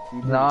 hurts. He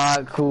did it.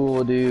 Not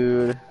cool,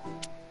 dude.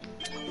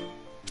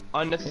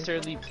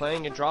 Unnecessarily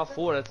playing a draw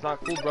 4, that's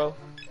not cool, bro.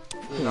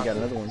 You got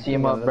another one. See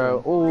him You got up,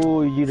 another bro. one.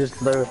 Oh, you just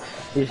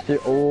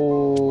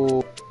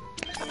oh.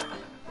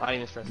 Not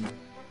even stressing.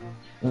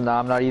 Nah,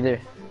 I'm not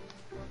either.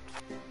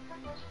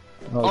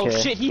 Okay. Oh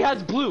shit, he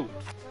has blue!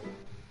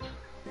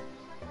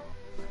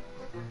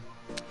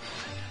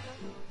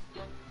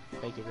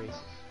 Make it racist.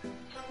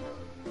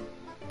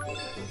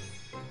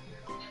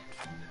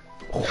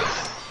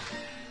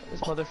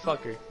 This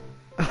motherfucker.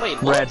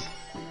 Wait, what? Red. Get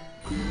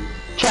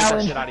that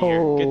Challenge. shit out of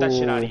here. Get that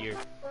shit out of here.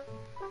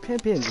 Pan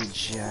Pan's a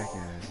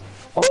jackass.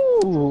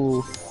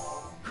 Oh.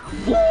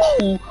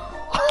 Oh.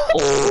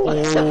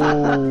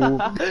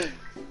 Oh.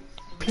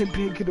 Pan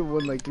Pan could have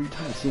won like 3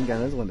 times. He ain't got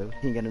another one though.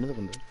 He ain't got another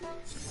one though.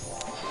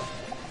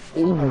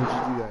 Why would you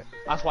do that?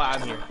 That's why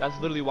I'm here. That's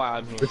literally why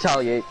I'm here.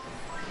 Retaliate.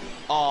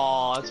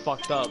 Aw, that's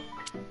fucked up.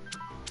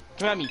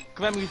 Come at me.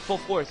 Come at me with full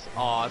force.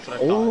 Aw, that's what I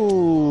thought.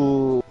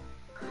 Oh.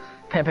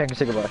 Pan Pan can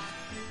say goodbye.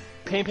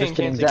 Pan Pan Just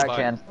kidding, can't say Zach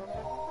goodbye. can.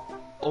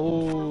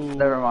 Oh.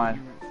 Never mind.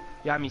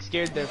 Yeah, I'm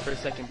scared there for a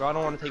second, bro. I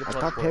don't want to take a I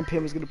plus thought 4. Pan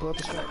Pan was gonna pull up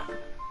a shot.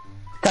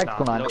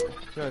 Tactical Nah, 9. nope.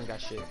 He doesn't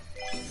got shit.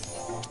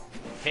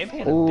 Pan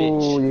Pan a Oh,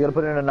 bitch. you gotta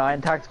put in a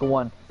 9. Tactical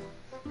 1.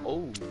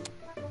 Oh.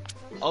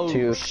 Oh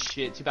 2.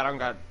 shit. Too bad I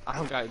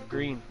don't got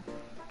green.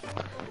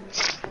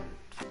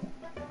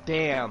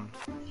 Damn.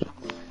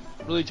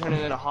 Really turning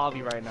into a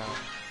hobby right now.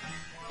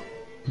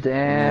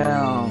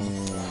 Damn.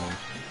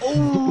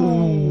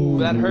 Oh,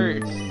 that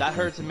hurts. That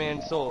hurts a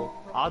man's soul.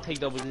 I'll take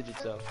double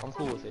digits though. I'm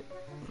cool with it.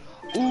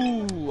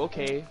 Ooh,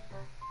 okay.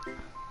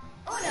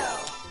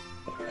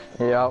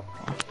 Yep.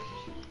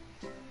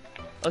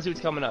 Let's see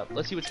what's coming up.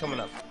 Let's see what's coming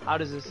up. How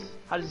does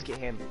this get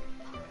handled?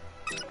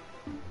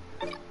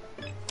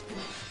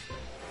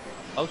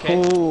 Okay.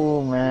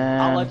 Oh man.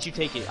 I'll let you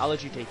take it. I'll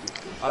let you take it.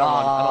 I don't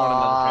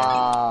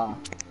want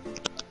another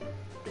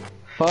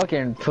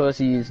Fucking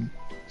pussies.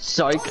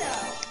 Psych.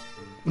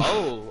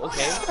 Oh,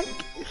 okay.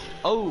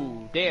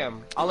 Oh,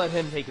 damn. I'll let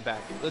him take it back.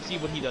 Let's see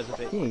what he does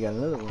with it. He ain't got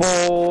another one.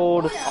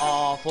 Fold.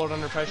 Oh, fold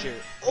under pressure.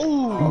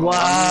 Oh, Wow.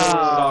 I'm so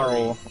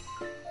sorry.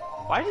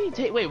 Why did he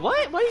take? Wait,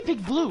 what? Why did he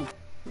pick blue?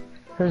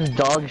 This is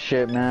dog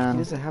shit, He man.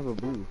 doesn't have a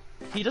blue.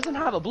 He doesn't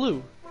have a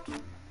blue.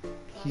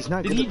 He's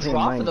not Did good he at playing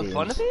drop for mind the games.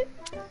 fun of it?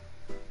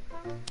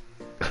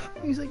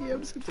 He's like, yeah, I'm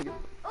just gonna take it.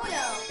 Oh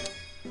no.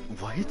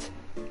 What?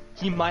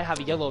 He might have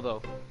a yellow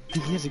though. He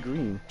has a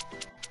green.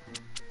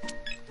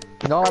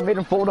 No, I made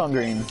him fold on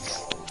green.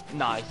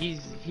 Nah,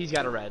 he's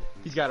got a red.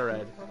 He's got a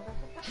red.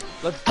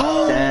 Let's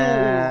go.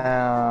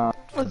 Damn.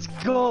 Let's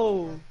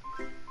go.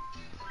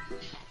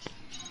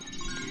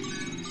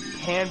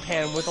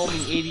 Pan with only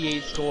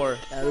 88 score.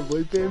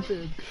 Attaboy,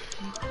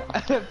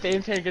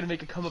 Pan. Pan gonna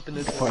make a come up in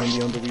this one.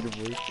 Finally on the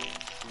leaderboard.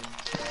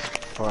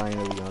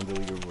 Finally on the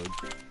leaderboard.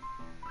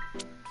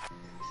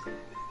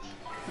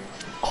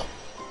 Oh!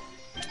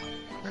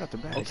 Right off the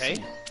bat. Okay.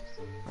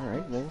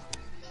 Alright, well.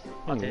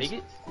 I'll anyways. take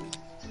it.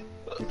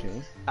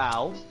 Okay.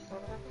 Ow.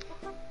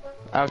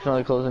 I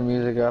accidentally closed the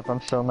music up. I'm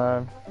so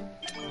mad.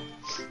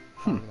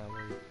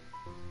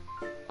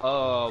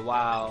 Oh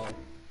wow.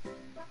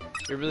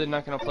 You're really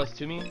not gonna plus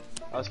 2 me?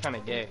 I was kinda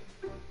gay.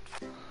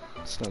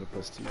 It's not a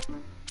 +2.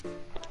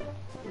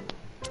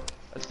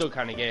 That's still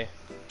kinda gay.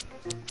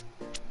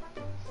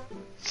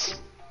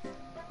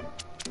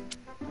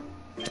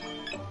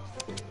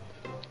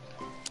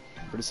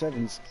 For the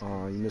sevens.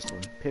 Aw, you missed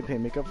one.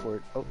 Pan, make up for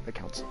it. Oh, that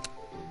counts.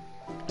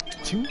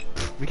 2?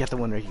 We got the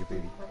one right here,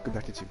 baby. Go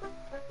back to 2.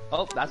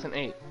 Oh, that's an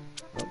 8.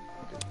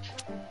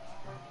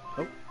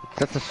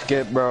 That's a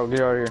skip, bro.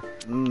 Get out of here.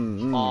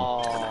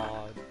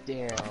 Oh,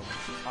 damn.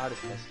 I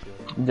just missed you.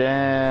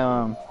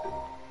 Damn.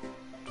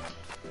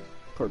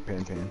 Poor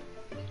Pan.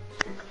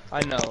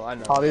 I know.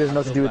 Javi doesn't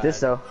know what to do with this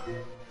though.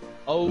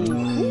 Oh.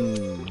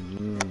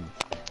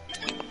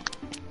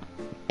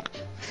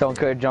 Someone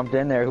could have jumped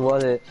in there. Who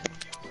was it?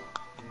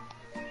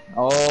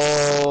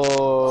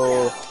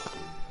 Oh.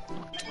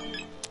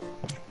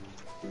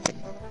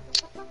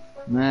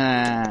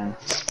 Man.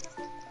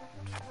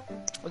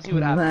 Let's see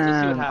what happens.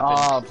 Let's see what happens.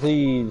 Oh,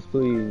 please,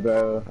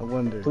 bro. I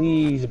wonder.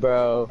 Please,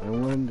 bro. I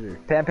wonder.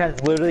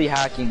 Pan's literally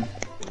hacking.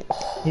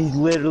 He's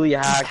literally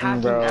hacking,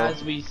 Hacking bro.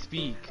 as we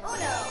speak. Oh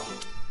no.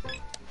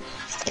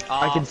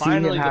 I can see him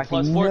finally the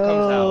hacking. +4 comes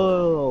out.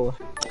 No.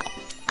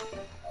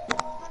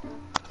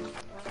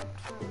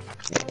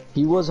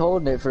 He was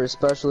holding it for a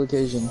special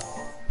occasion.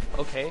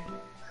 Okay.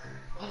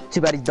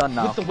 Too bad he's done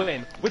now. With the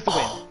win.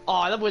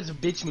 Oh, that was a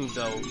bitch move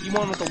though. He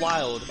won with the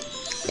wild.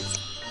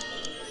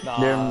 Nah.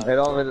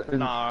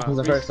 Nah. Who's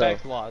in first though?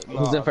 Respect loss.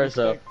 Who's in first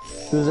though?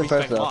 Respect- Who's in first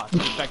Respect though? loss.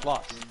 Respect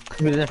loss.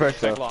 Who's in first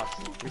Respect though? loss.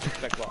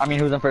 Respect loss. I mean,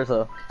 who's in first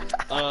though?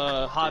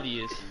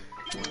 Javi is.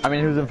 I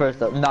mean, who's in first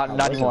though? Not I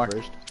was in anymore.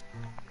 First.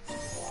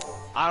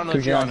 I don't know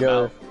what Coochie you're down on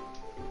Joe. about.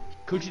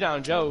 Coochie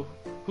down Joe.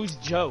 Who's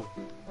Joe?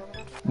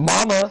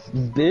 Mama,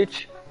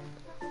 bitch.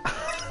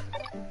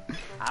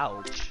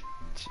 Ouch.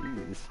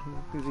 Jeez.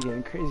 Things are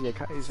getting crazy at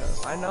Kai's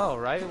house. I know,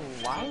 right?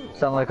 Why?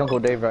 Sound like Uncle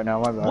Dave right now.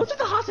 My bad. What's with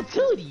the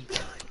hospitality?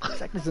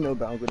 Zach doesn't know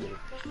about Uncle Dave.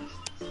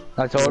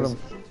 I told him.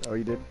 Oh,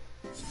 you did?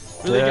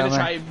 Really Yeah, gonna man.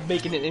 try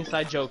making an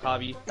inside joke,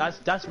 Javi.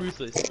 That's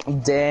ruthless.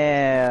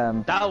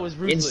 Damn. That was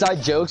ruthless.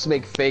 Inside jokes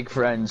make fake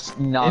friends.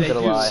 Not They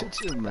gonna do. lie. Shut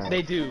your mouth.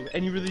 They do,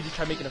 and you really just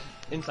try making an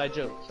inside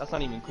joke. That's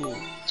not even cool.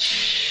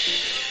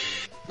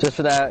 Just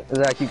for that,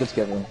 Zach, you could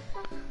skip him.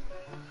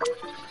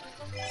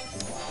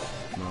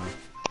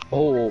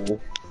 Oh.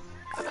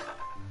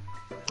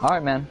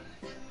 Alright, man.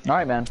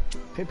 Alright, man.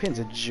 Pan's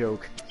a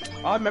joke.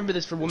 I remember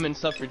this for Women's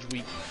Suffrage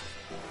Week.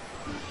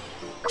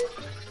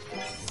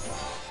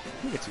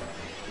 Look at you.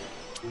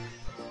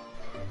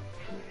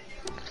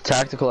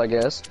 Tactical, I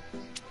guess.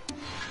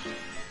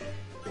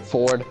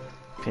 Ford.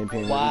 Pan. Wow,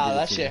 really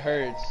that did it shit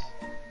hurts.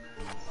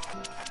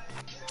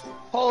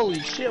 Holy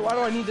shit, why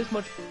do I need this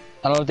much?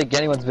 I don't think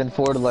anyone's been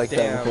forwarded like that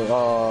Damn.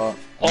 before. to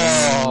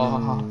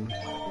Oh.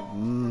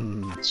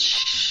 you.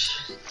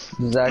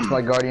 Zach's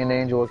my guardian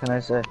angel, what can I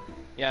say?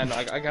 Yeah, no,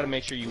 I gotta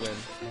make sure you win.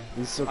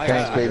 He's so I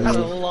Thanks, got, baby. I got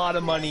a lot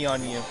of money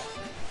on you.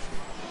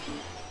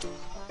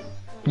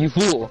 You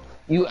fool.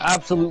 You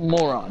absolute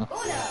moron.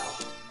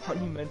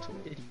 Monumental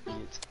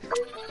idiot.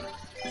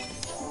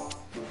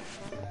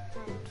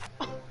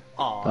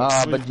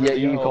 Ah, but yet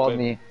you called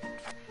me.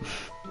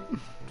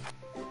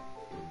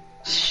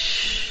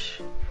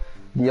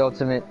 The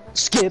ultimate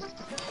skip.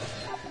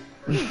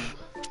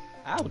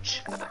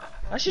 Ouch.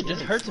 That shit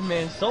just hurts a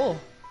man's soul.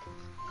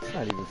 It's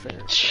not even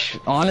fair.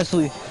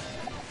 Honestly.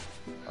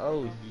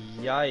 Oh,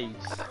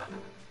 yikes.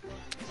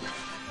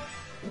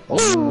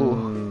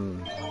 Ooh.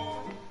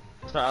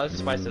 Sorry, let's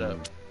spice it up.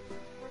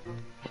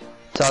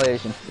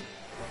 Retaliation.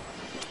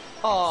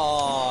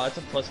 Oh, it's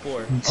a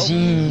 +4. Oh,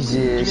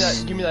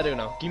 Jesus. give me that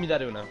Uno. Give me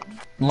that Uno.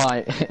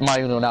 My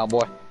Uno now,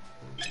 boy.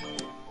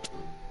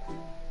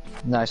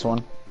 Nice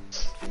one.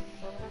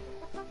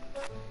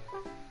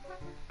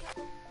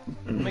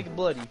 Make it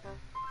bloody.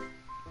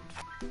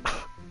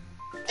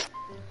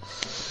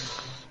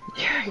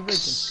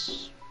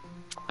 Yikes.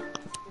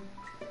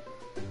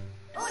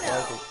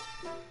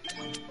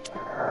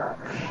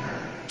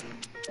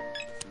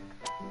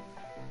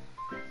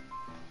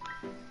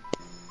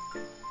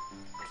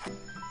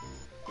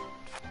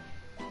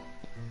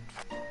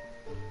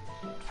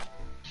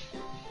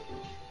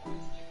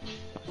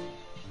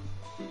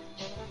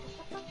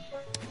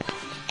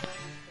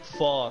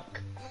 Fuck.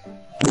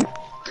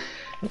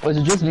 Was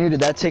it just me or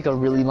did that take a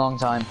really long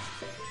time?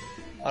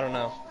 I don't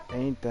know.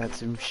 Ain't that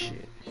some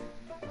shit?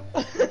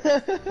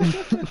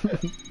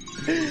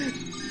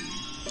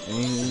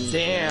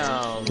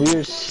 Damn.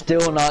 We're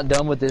still not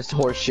done with this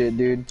horse shit,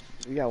 dude.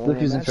 We got one Look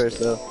more who's in match first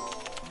though.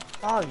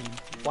 Javi,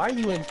 why are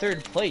you in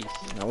third place?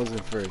 I was in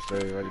first, so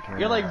everybody can.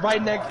 You're like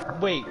right next.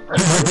 Wait.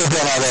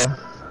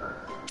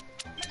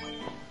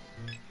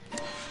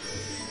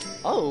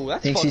 Oh,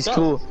 that's Thinks fucked he's up.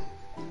 cool,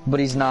 but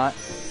he's not.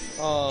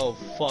 Oh,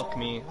 fuck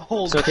me.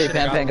 Holy It's okay, shit,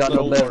 Pan Pan I got got a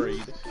no little bet.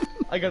 worried.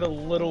 I got a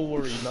little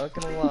worried, not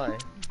gonna lie.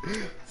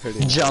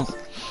 Jump.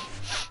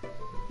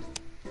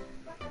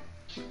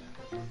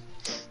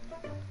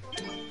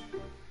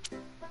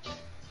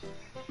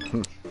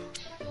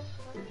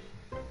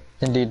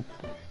 Indeed.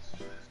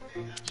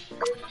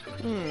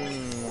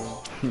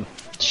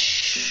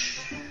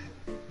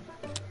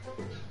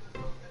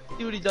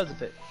 See what he does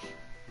with it.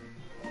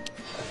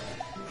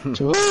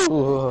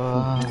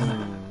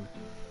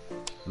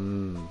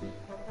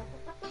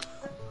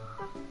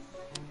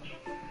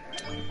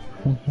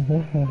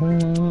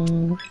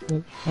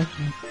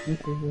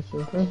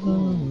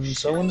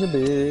 Someone's a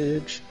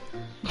bitch.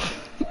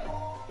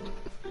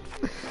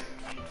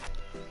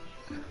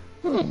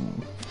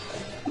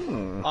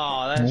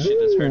 Aw, that shit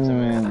just hurts a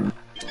man.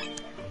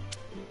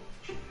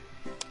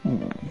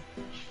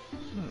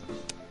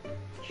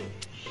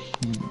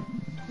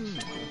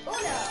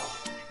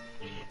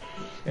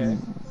 Okay.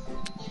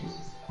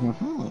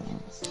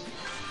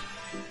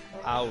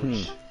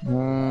 Ouch.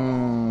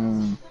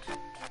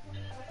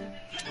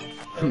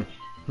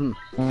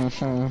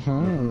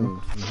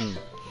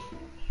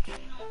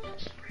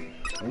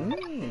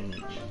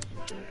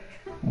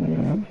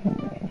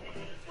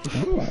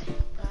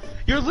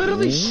 You're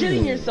literally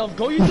shitting yourself.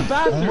 Go use the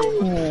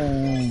bathroom.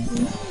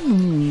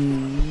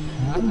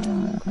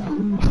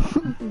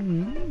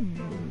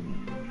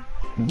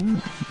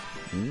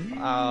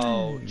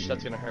 Ouch,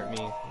 that's gonna hurt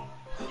me.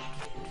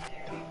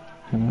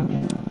 I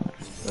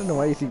don't know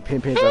why you think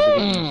Pan Pan's out the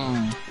game.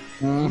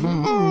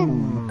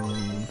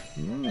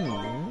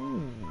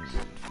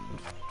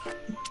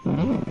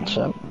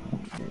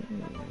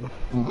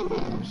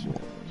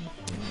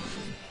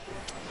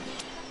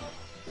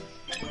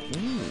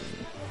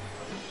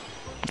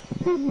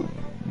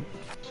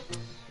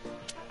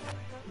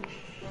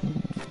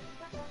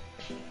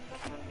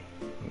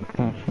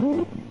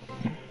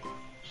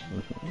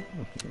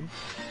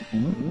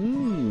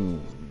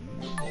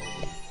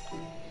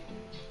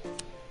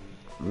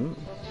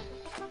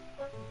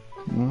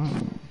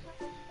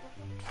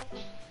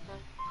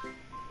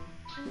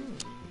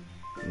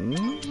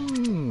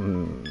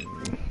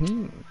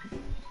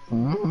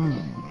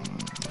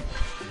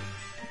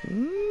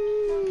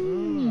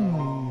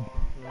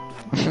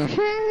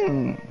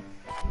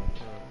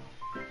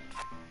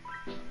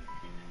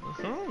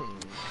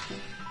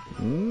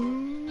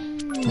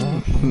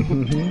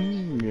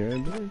 Yeah,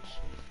 it does.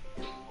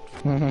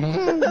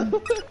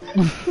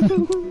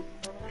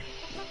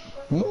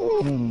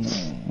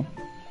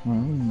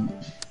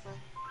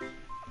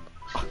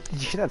 Did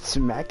you hear that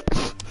smack?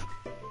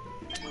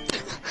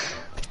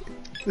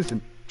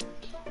 Listen.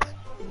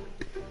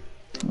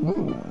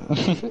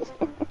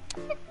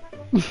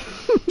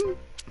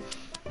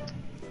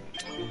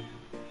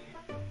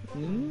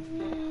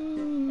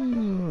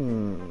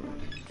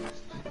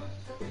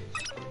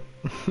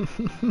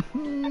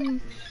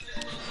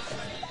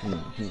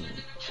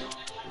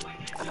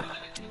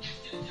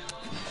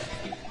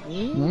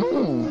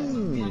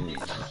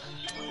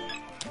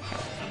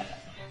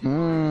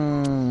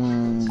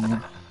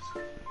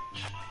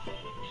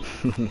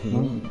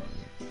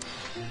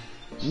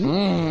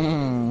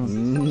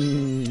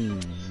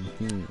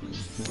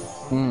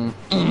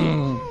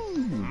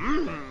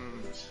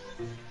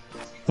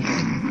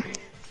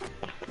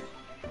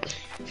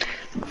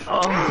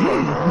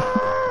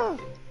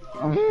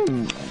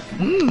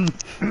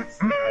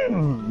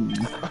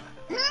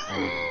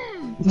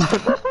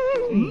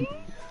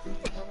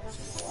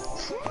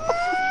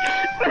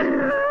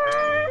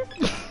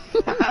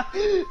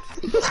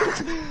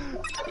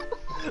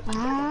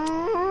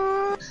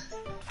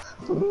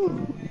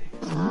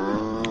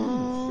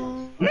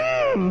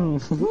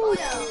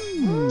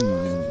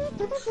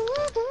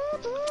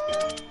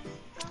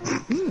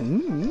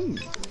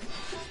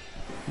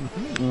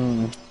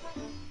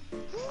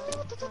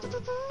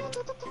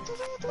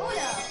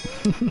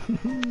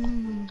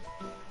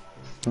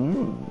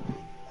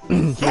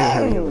 He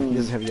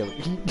doesn't have yellow.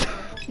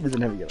 He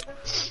doesn't have yellow.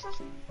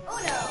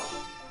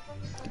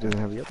 He doesn't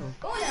have yellow.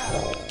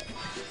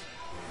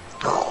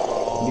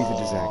 Neither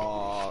does Zach.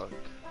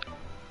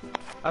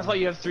 That's why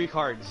you have 3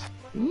 cards.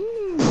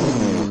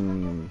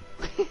 Mm.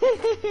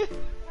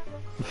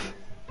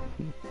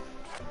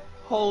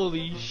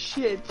 Holy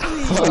shit, Oh,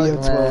 please. you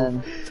have 12.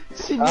 Man.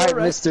 Senor Alright, Mr.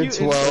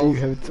 Rasputin. 12.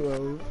 You have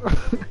 12.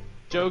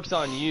 Joke's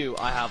on you,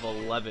 I have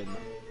 11.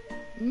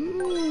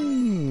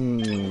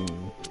 Mm.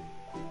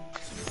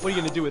 What are you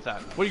gonna do with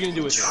that? What are you gonna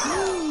do with it?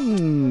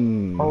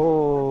 Mm.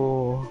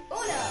 Oh.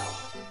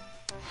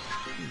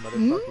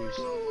 Motherfuckers.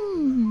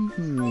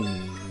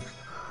 Mm.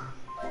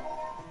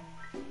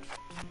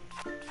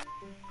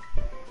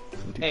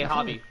 Hey,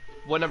 Hobby,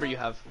 what number you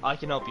have? I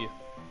can help you.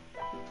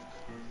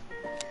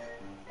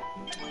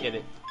 Get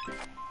it.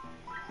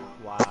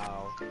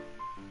 Wow.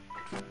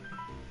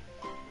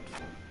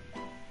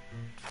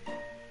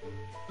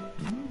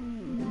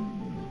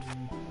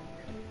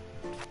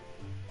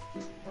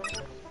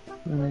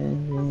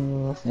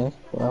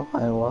 Well,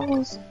 I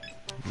was.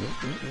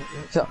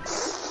 So.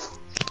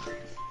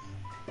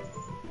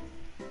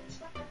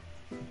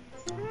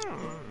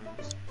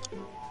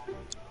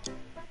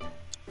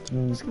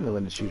 I'm just gonna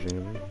let it choose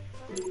randomly.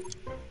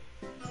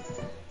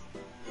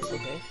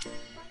 Okay.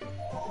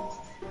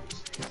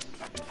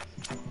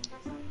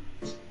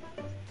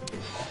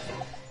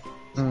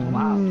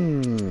 Wow.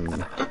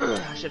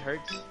 That shit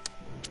hurts.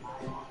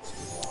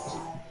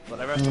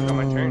 Whatever, I still got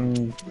my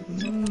turn.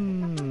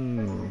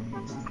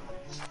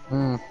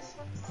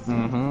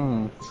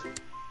 Mm-hmm.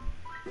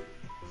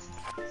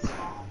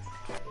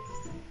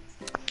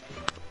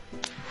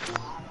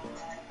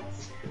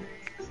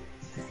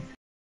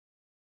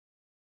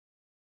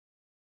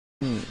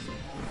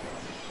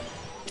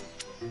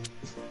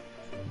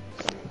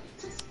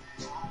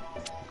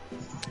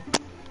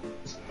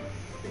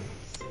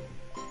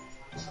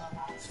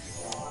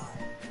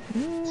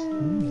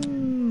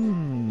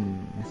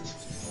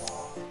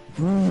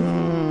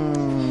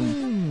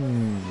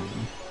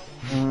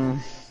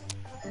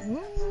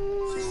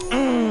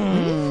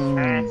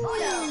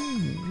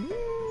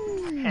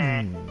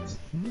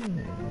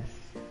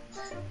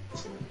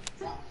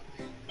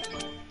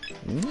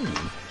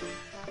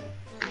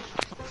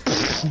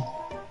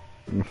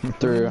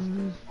 Through.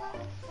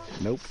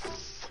 Nope.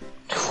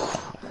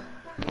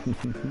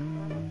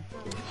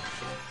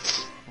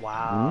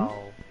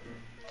 Wow.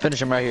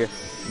 Finish him right here.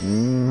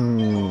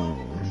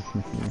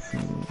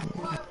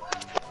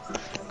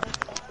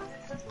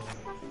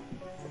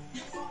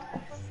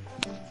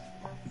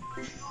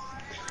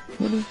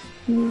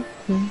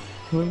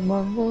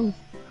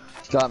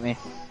 Got me.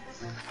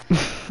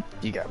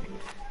 You got me.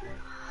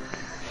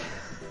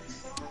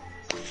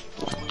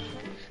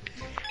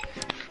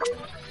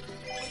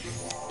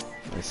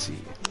 Let's see.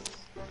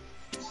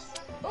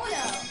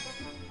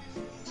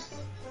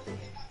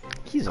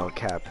 He's all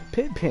cap.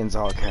 Pin's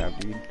all cap,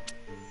 dude.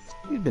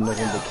 He's been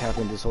nothing but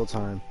capping this whole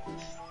time.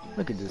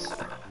 Look at this.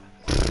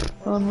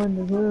 I'm in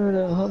the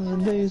world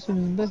 100 days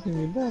and he's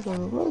me back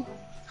on the road.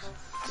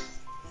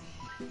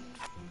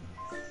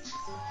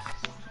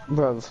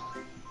 Bruv.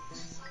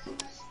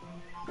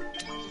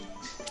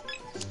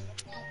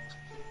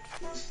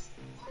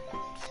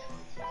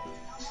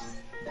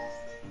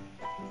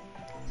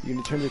 You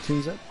gonna turn the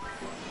tunes up?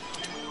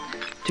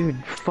 Dude,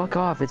 fuck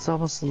off. It's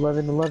almost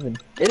 11:11.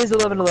 It is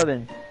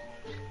 11:11.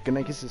 Good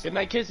night kisses. Good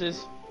night,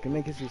 kisses. Good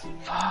night kisses.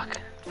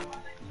 Fuck.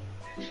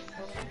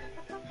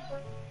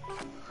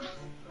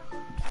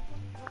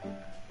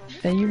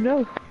 And you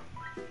know,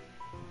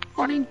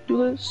 running to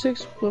the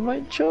 6 with my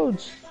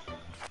chodes.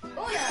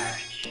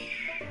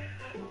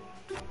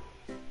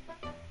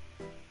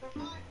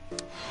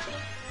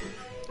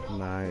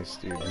 Nice,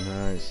 dude.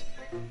 Nice.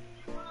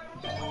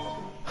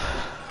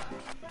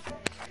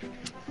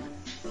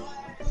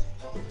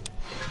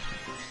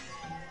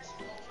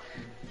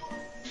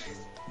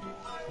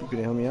 You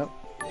couldn't help me out?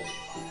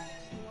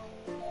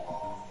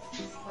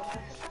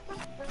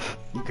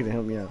 You couldn't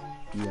help me out,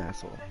 you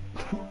asshole.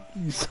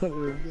 You son of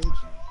a bitch.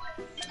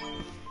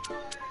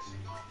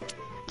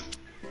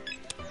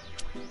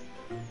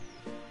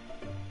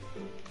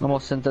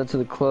 Almost sent that to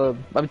the club.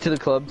 I mean, to the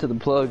club, to the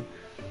plug.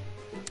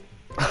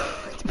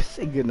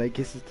 Say goodnight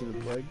kisses to the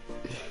plug.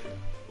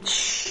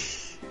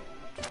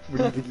 What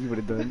do you think you would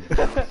have done?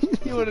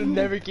 You would have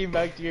never came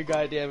back to your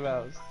goddamn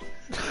house.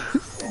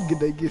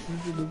 Goodnight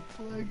kisses to the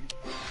plug.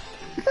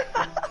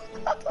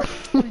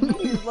 You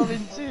love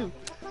it too.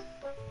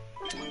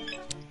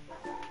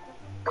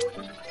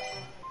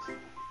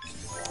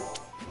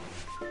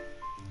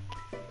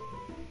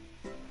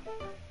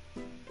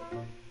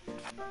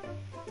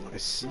 I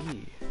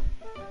see.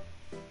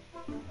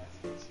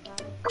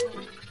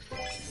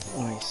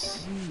 I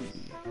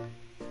see.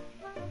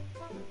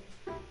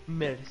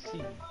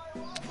 Merci.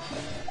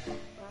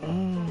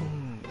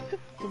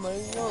 To my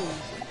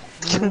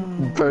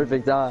nose.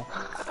 Perfect, huh?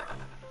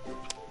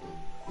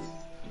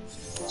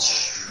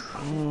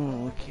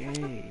 Oh,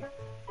 okay.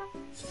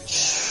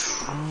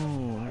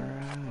 Oh,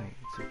 alright.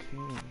 It's okay.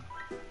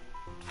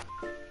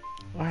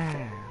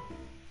 Wow.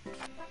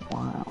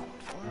 Wow.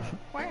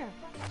 Wow.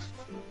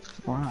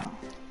 Wow.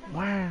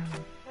 Wow.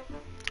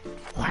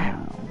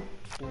 Wow.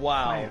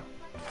 Wow.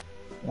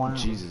 Wow.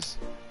 Jesus.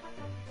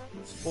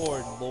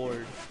 Oh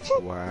Lord.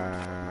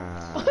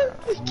 Wow.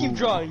 Keep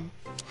drawing.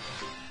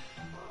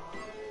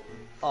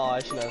 Oh, I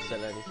should not have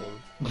said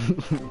anything.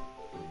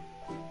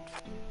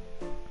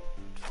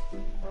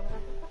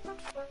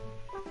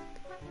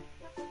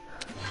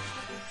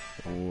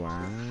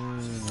 Wow.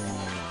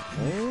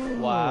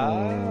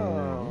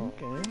 Wow.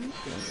 Okay.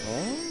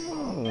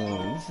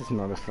 Oh, this is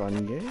not a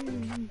fun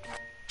game.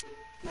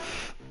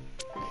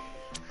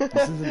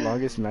 This is the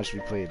longest match we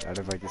played out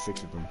of like the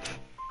 6 of them.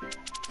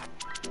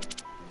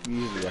 We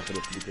usually wrap it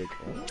up pretty quick.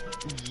 Oh,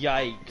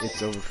 Yikes.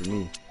 it's over for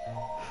me.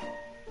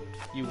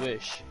 You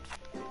wish.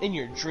 In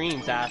your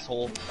dreams,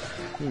 asshole.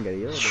 You gotta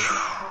yell at it.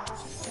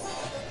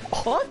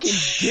 Fucking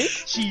dick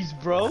cheese,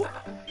 bro.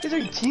 These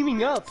are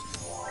teaming up.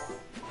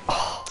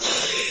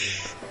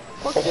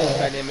 Fuck this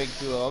dynamic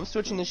duo. I'm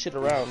switching this shit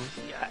around.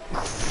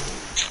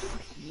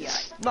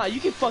 Nah, you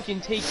can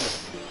fucking take it.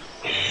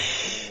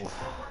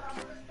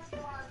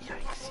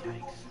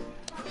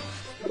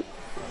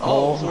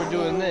 Oh, so we're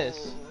doing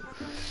this.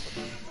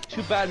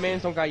 Two bad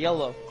mans don't got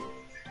yellow.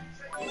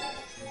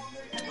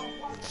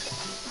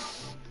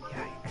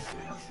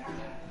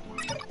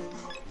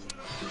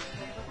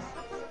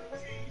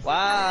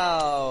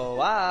 Wow,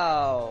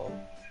 wow.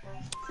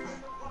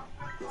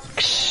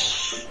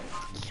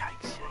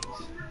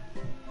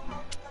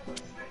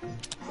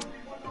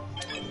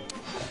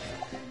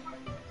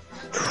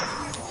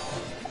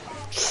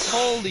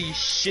 Holy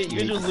shit, you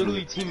guys are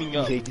literally teaming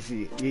up. You hate to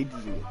see it. You hate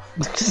to see it.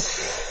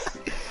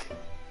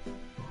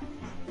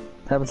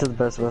 Happens to the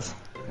best of us.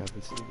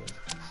 Happens to the best.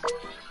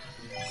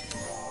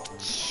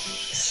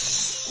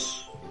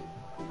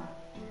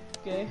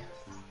 Okay.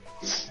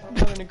 I'm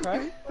gonna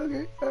cry.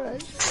 Okay,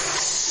 alright.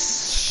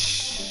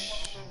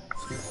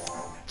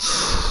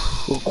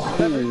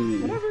 Whatever.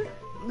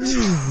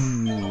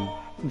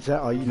 Is that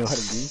all you know how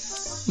to do?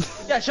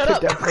 Yeah, shut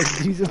up. That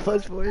 +2s and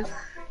 +4s?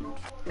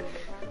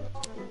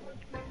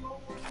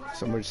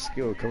 So much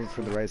skill coming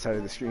from the right side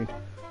of the screen.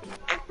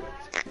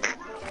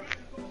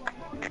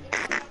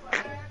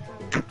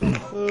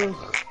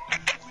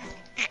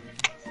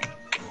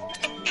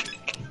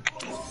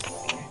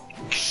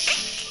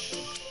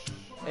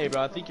 Hey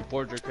bro, I think your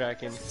boards are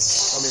cracking. Want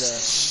me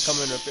to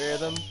come and repair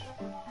them?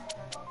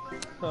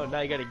 Oh, now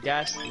you got a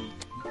gas leak.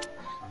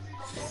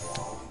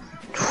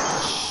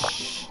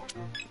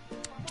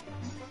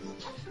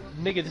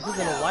 Nigga, this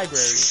isn't a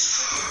library.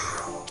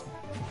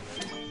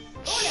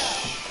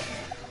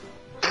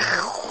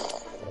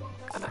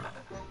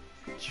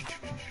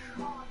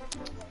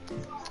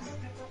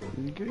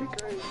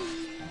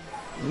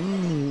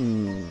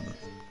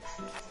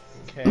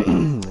 Okay.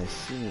 Let's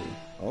see.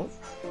 Oh.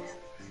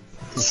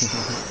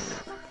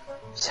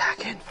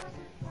 Second.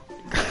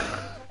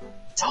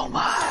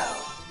 Toma.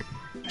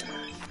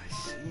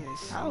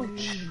 Ouch.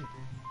 Hate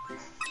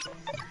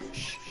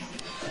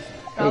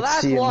Now to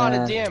that's see a it, lot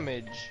man. of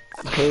damage.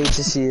 Hate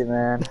to see it,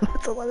 man.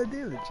 That's a lot of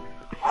damage.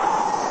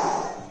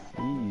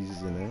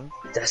 Jeez, you know?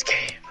 That's game.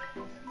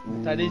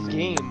 That is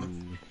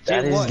game.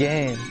 That is J1.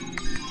 game.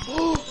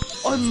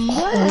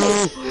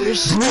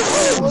 Unless,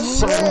 I'm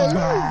so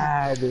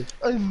mad.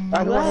 I don't want to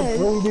unless.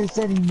 play this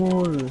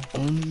anymore.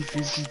 Only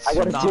 52. I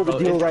gotta Nah, seal the bro,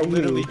 deal it's right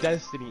literally here.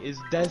 destiny. It's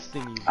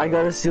destiny. I Bro.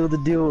 gotta seal the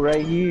deal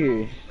right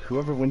here.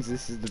 Whoever wins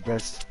this is the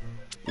best,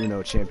 you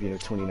know, champion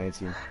of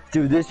 2019.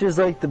 Dude, this is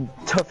like the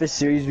toughest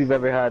series we've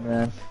ever had,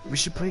 man. We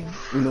should play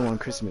Uno on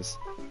Christmas.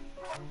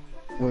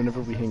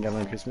 Whenever we hang out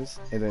on Christmas,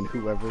 and then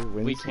whoever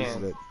wins We is can't.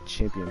 the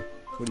champion.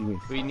 What do you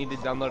mean? We need to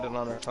download it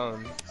on our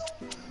phone.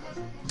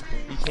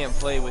 You can't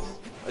play with.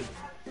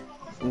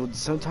 Well,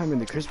 sometime in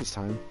the Christmas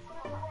time,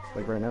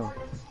 like right now.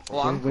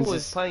 Well, I'm cool When's with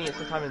this? playing it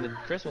sometime in the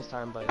Christmas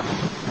time, but we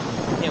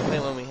can't play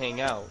when we hang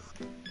out.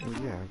 Well,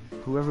 yeah.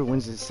 Whoever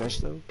wins this sesh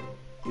though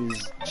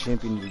is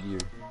champion of the year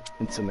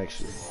until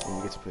next year when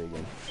we get to play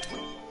again.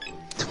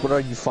 What are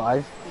you,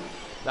 5?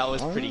 That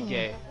was pretty Oh.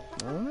 gay. I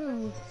don't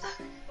know.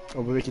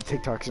 Oh, we're making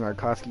TikToks in our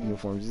Koski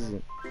uniforms, isn't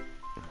it?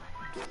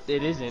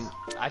 It isn't.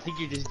 I think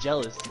you're just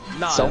jealous.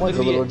 Nah, Someone's a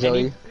literally little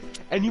jelly.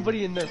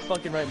 Anybody in their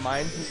fucking right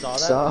mind who saw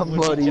that would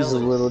be Somebody's jealous. a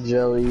little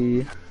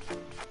jelly.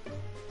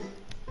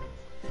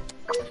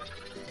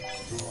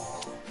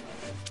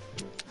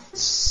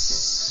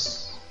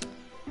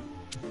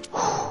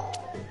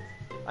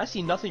 I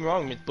see nothing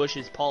wrong with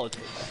Bush's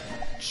politics.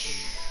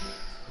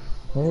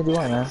 Neither do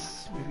I, man.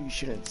 Maybe you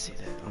shouldn't say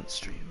that on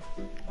stream.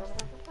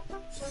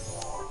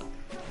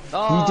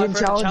 Oh, You did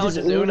challenges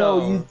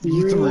Uno,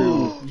 you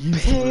threw.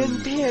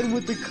 Pan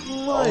with the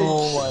clutch.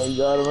 Oh my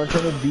god, I'm not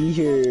trying to be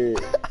here.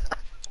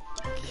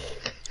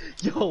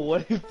 Yo,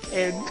 what if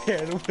Pan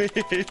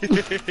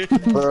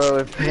wins? Bro,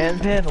 if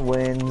Pan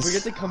wins, We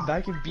get to come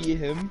back and beat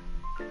him.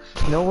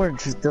 nowhere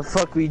the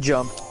fuck we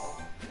jump.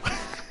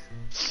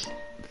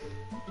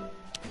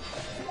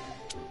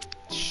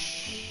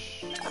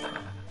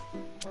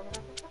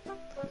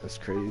 That's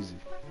crazy.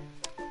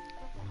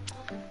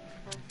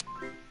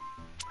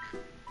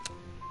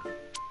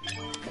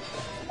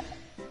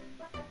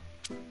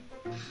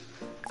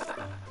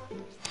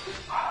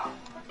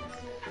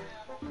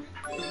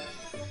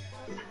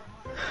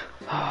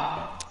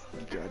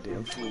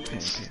 Goddamn fool,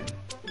 Pan.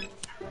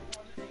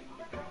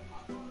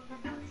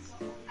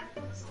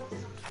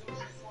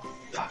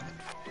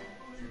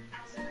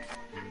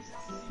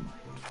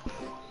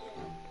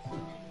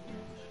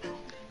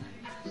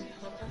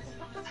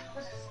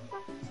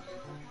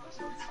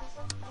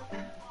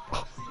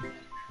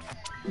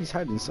 He's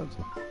hiding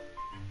something.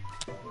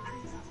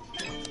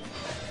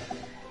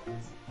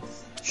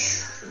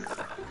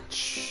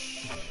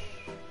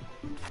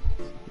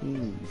 Yeah.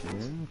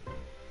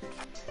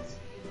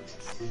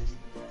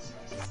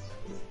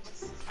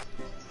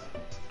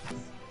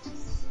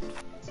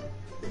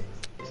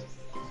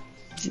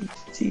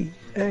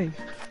 GTA.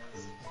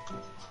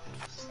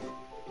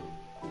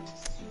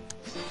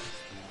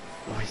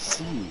 Oh, I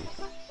see.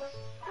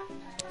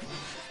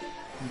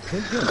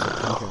 Pan Pan's a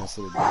punk ass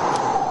little bitch.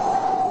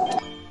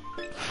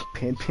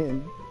 Pan Pan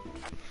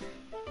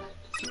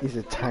is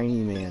a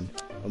tiny man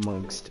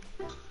amongst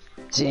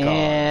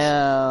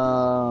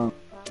Damn.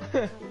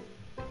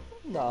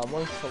 Nah,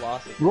 amongst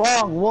philosophy.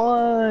 Wrong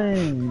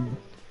one.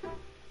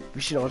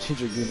 We should all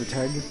change our gamer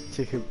tag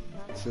to him,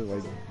 to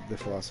like the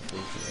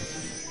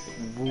philosophers.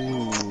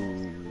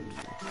 Ooh,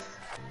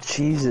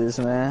 Jesus,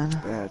 man.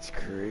 that's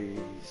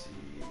crazy.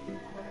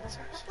 That's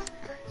absolutely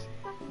crazy.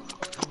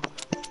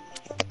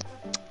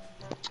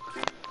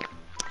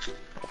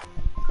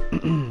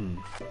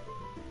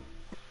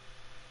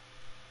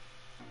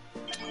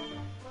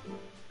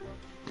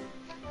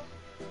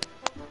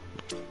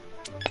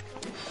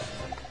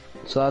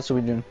 So that's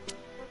what we're doing.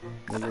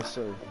 I guess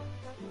so.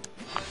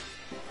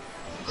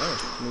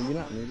 Oh, maybe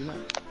not. Maybe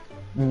not.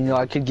 You know,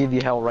 I could give you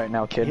hell right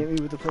now, kid. Hit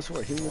me with the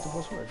 +4. Hit me with the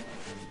 +4.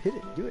 Hit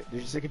it. Do it.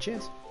 There's your second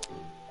chance.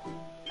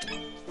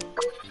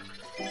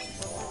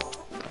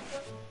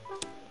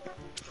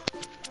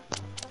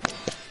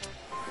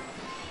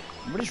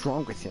 What is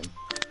wrong with him?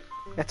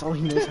 That's all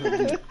he knows how to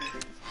do.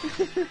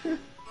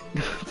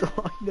 That's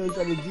all he knows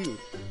how to do.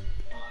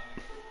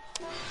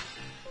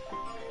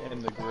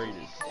 And the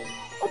greatest.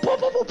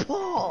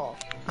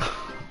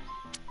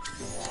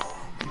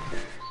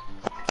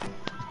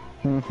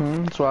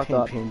 That's what I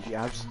thought. Pan, you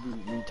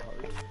absolute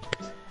retard.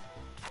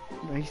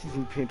 I used to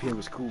think Pan Pan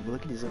was cool, but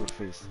look at his little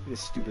face. Look at his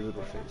stupid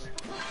little face.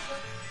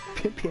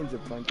 Pan Pan's a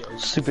punk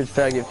ass. Stupid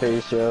faggot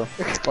face, yo.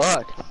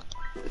 Fuck.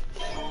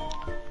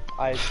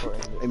 I swear.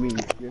 I mean,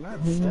 you're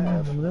not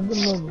staff. Would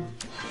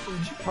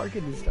you park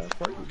it and stuff?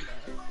 Park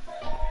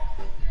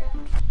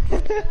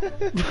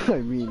it. I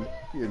mean,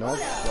 you're not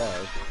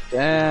staff.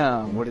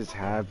 Damn. What is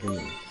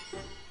happening?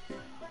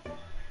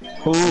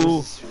 Ooh.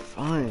 This is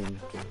fun.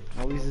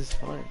 How is this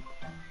fun?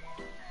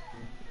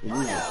 It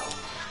is.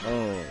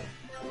 Oh.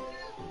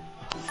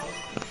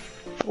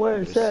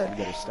 Where's You that?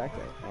 gotta stack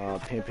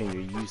that. Pan Pan,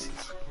 your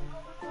uses.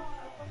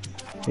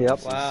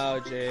 Yep. Wow,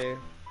 Jay.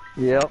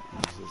 Yep.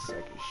 Uses sack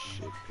of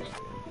shit, Pan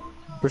Pan.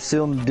 We're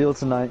sealing the deal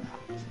tonight.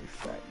 You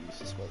fat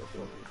useless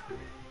motherfucker.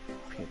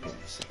 Pan Pan,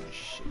 you sack of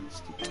shit. You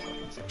stupid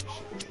fucking sack of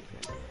shit, Pan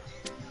Pan.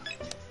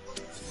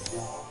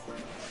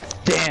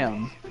 Damn.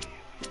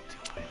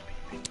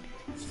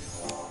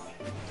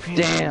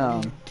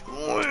 Damn.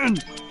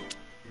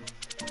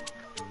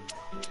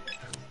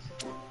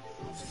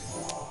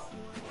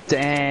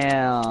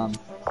 Damn.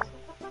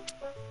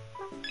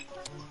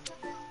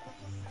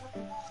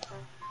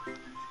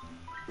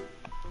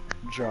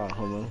 Draw,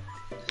 homo.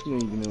 You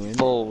ain't gonna win.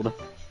 Fold.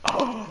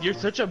 You're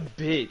such a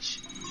bitch.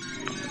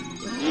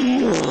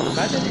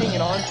 Imagine hanging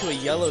on to a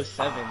yellow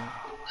 7.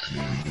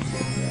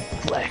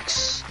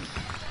 Flex.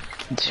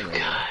 Too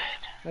good.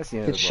 That's the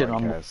end Good of the shit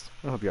on me. broadcast.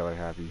 I hope y'all are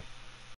happy.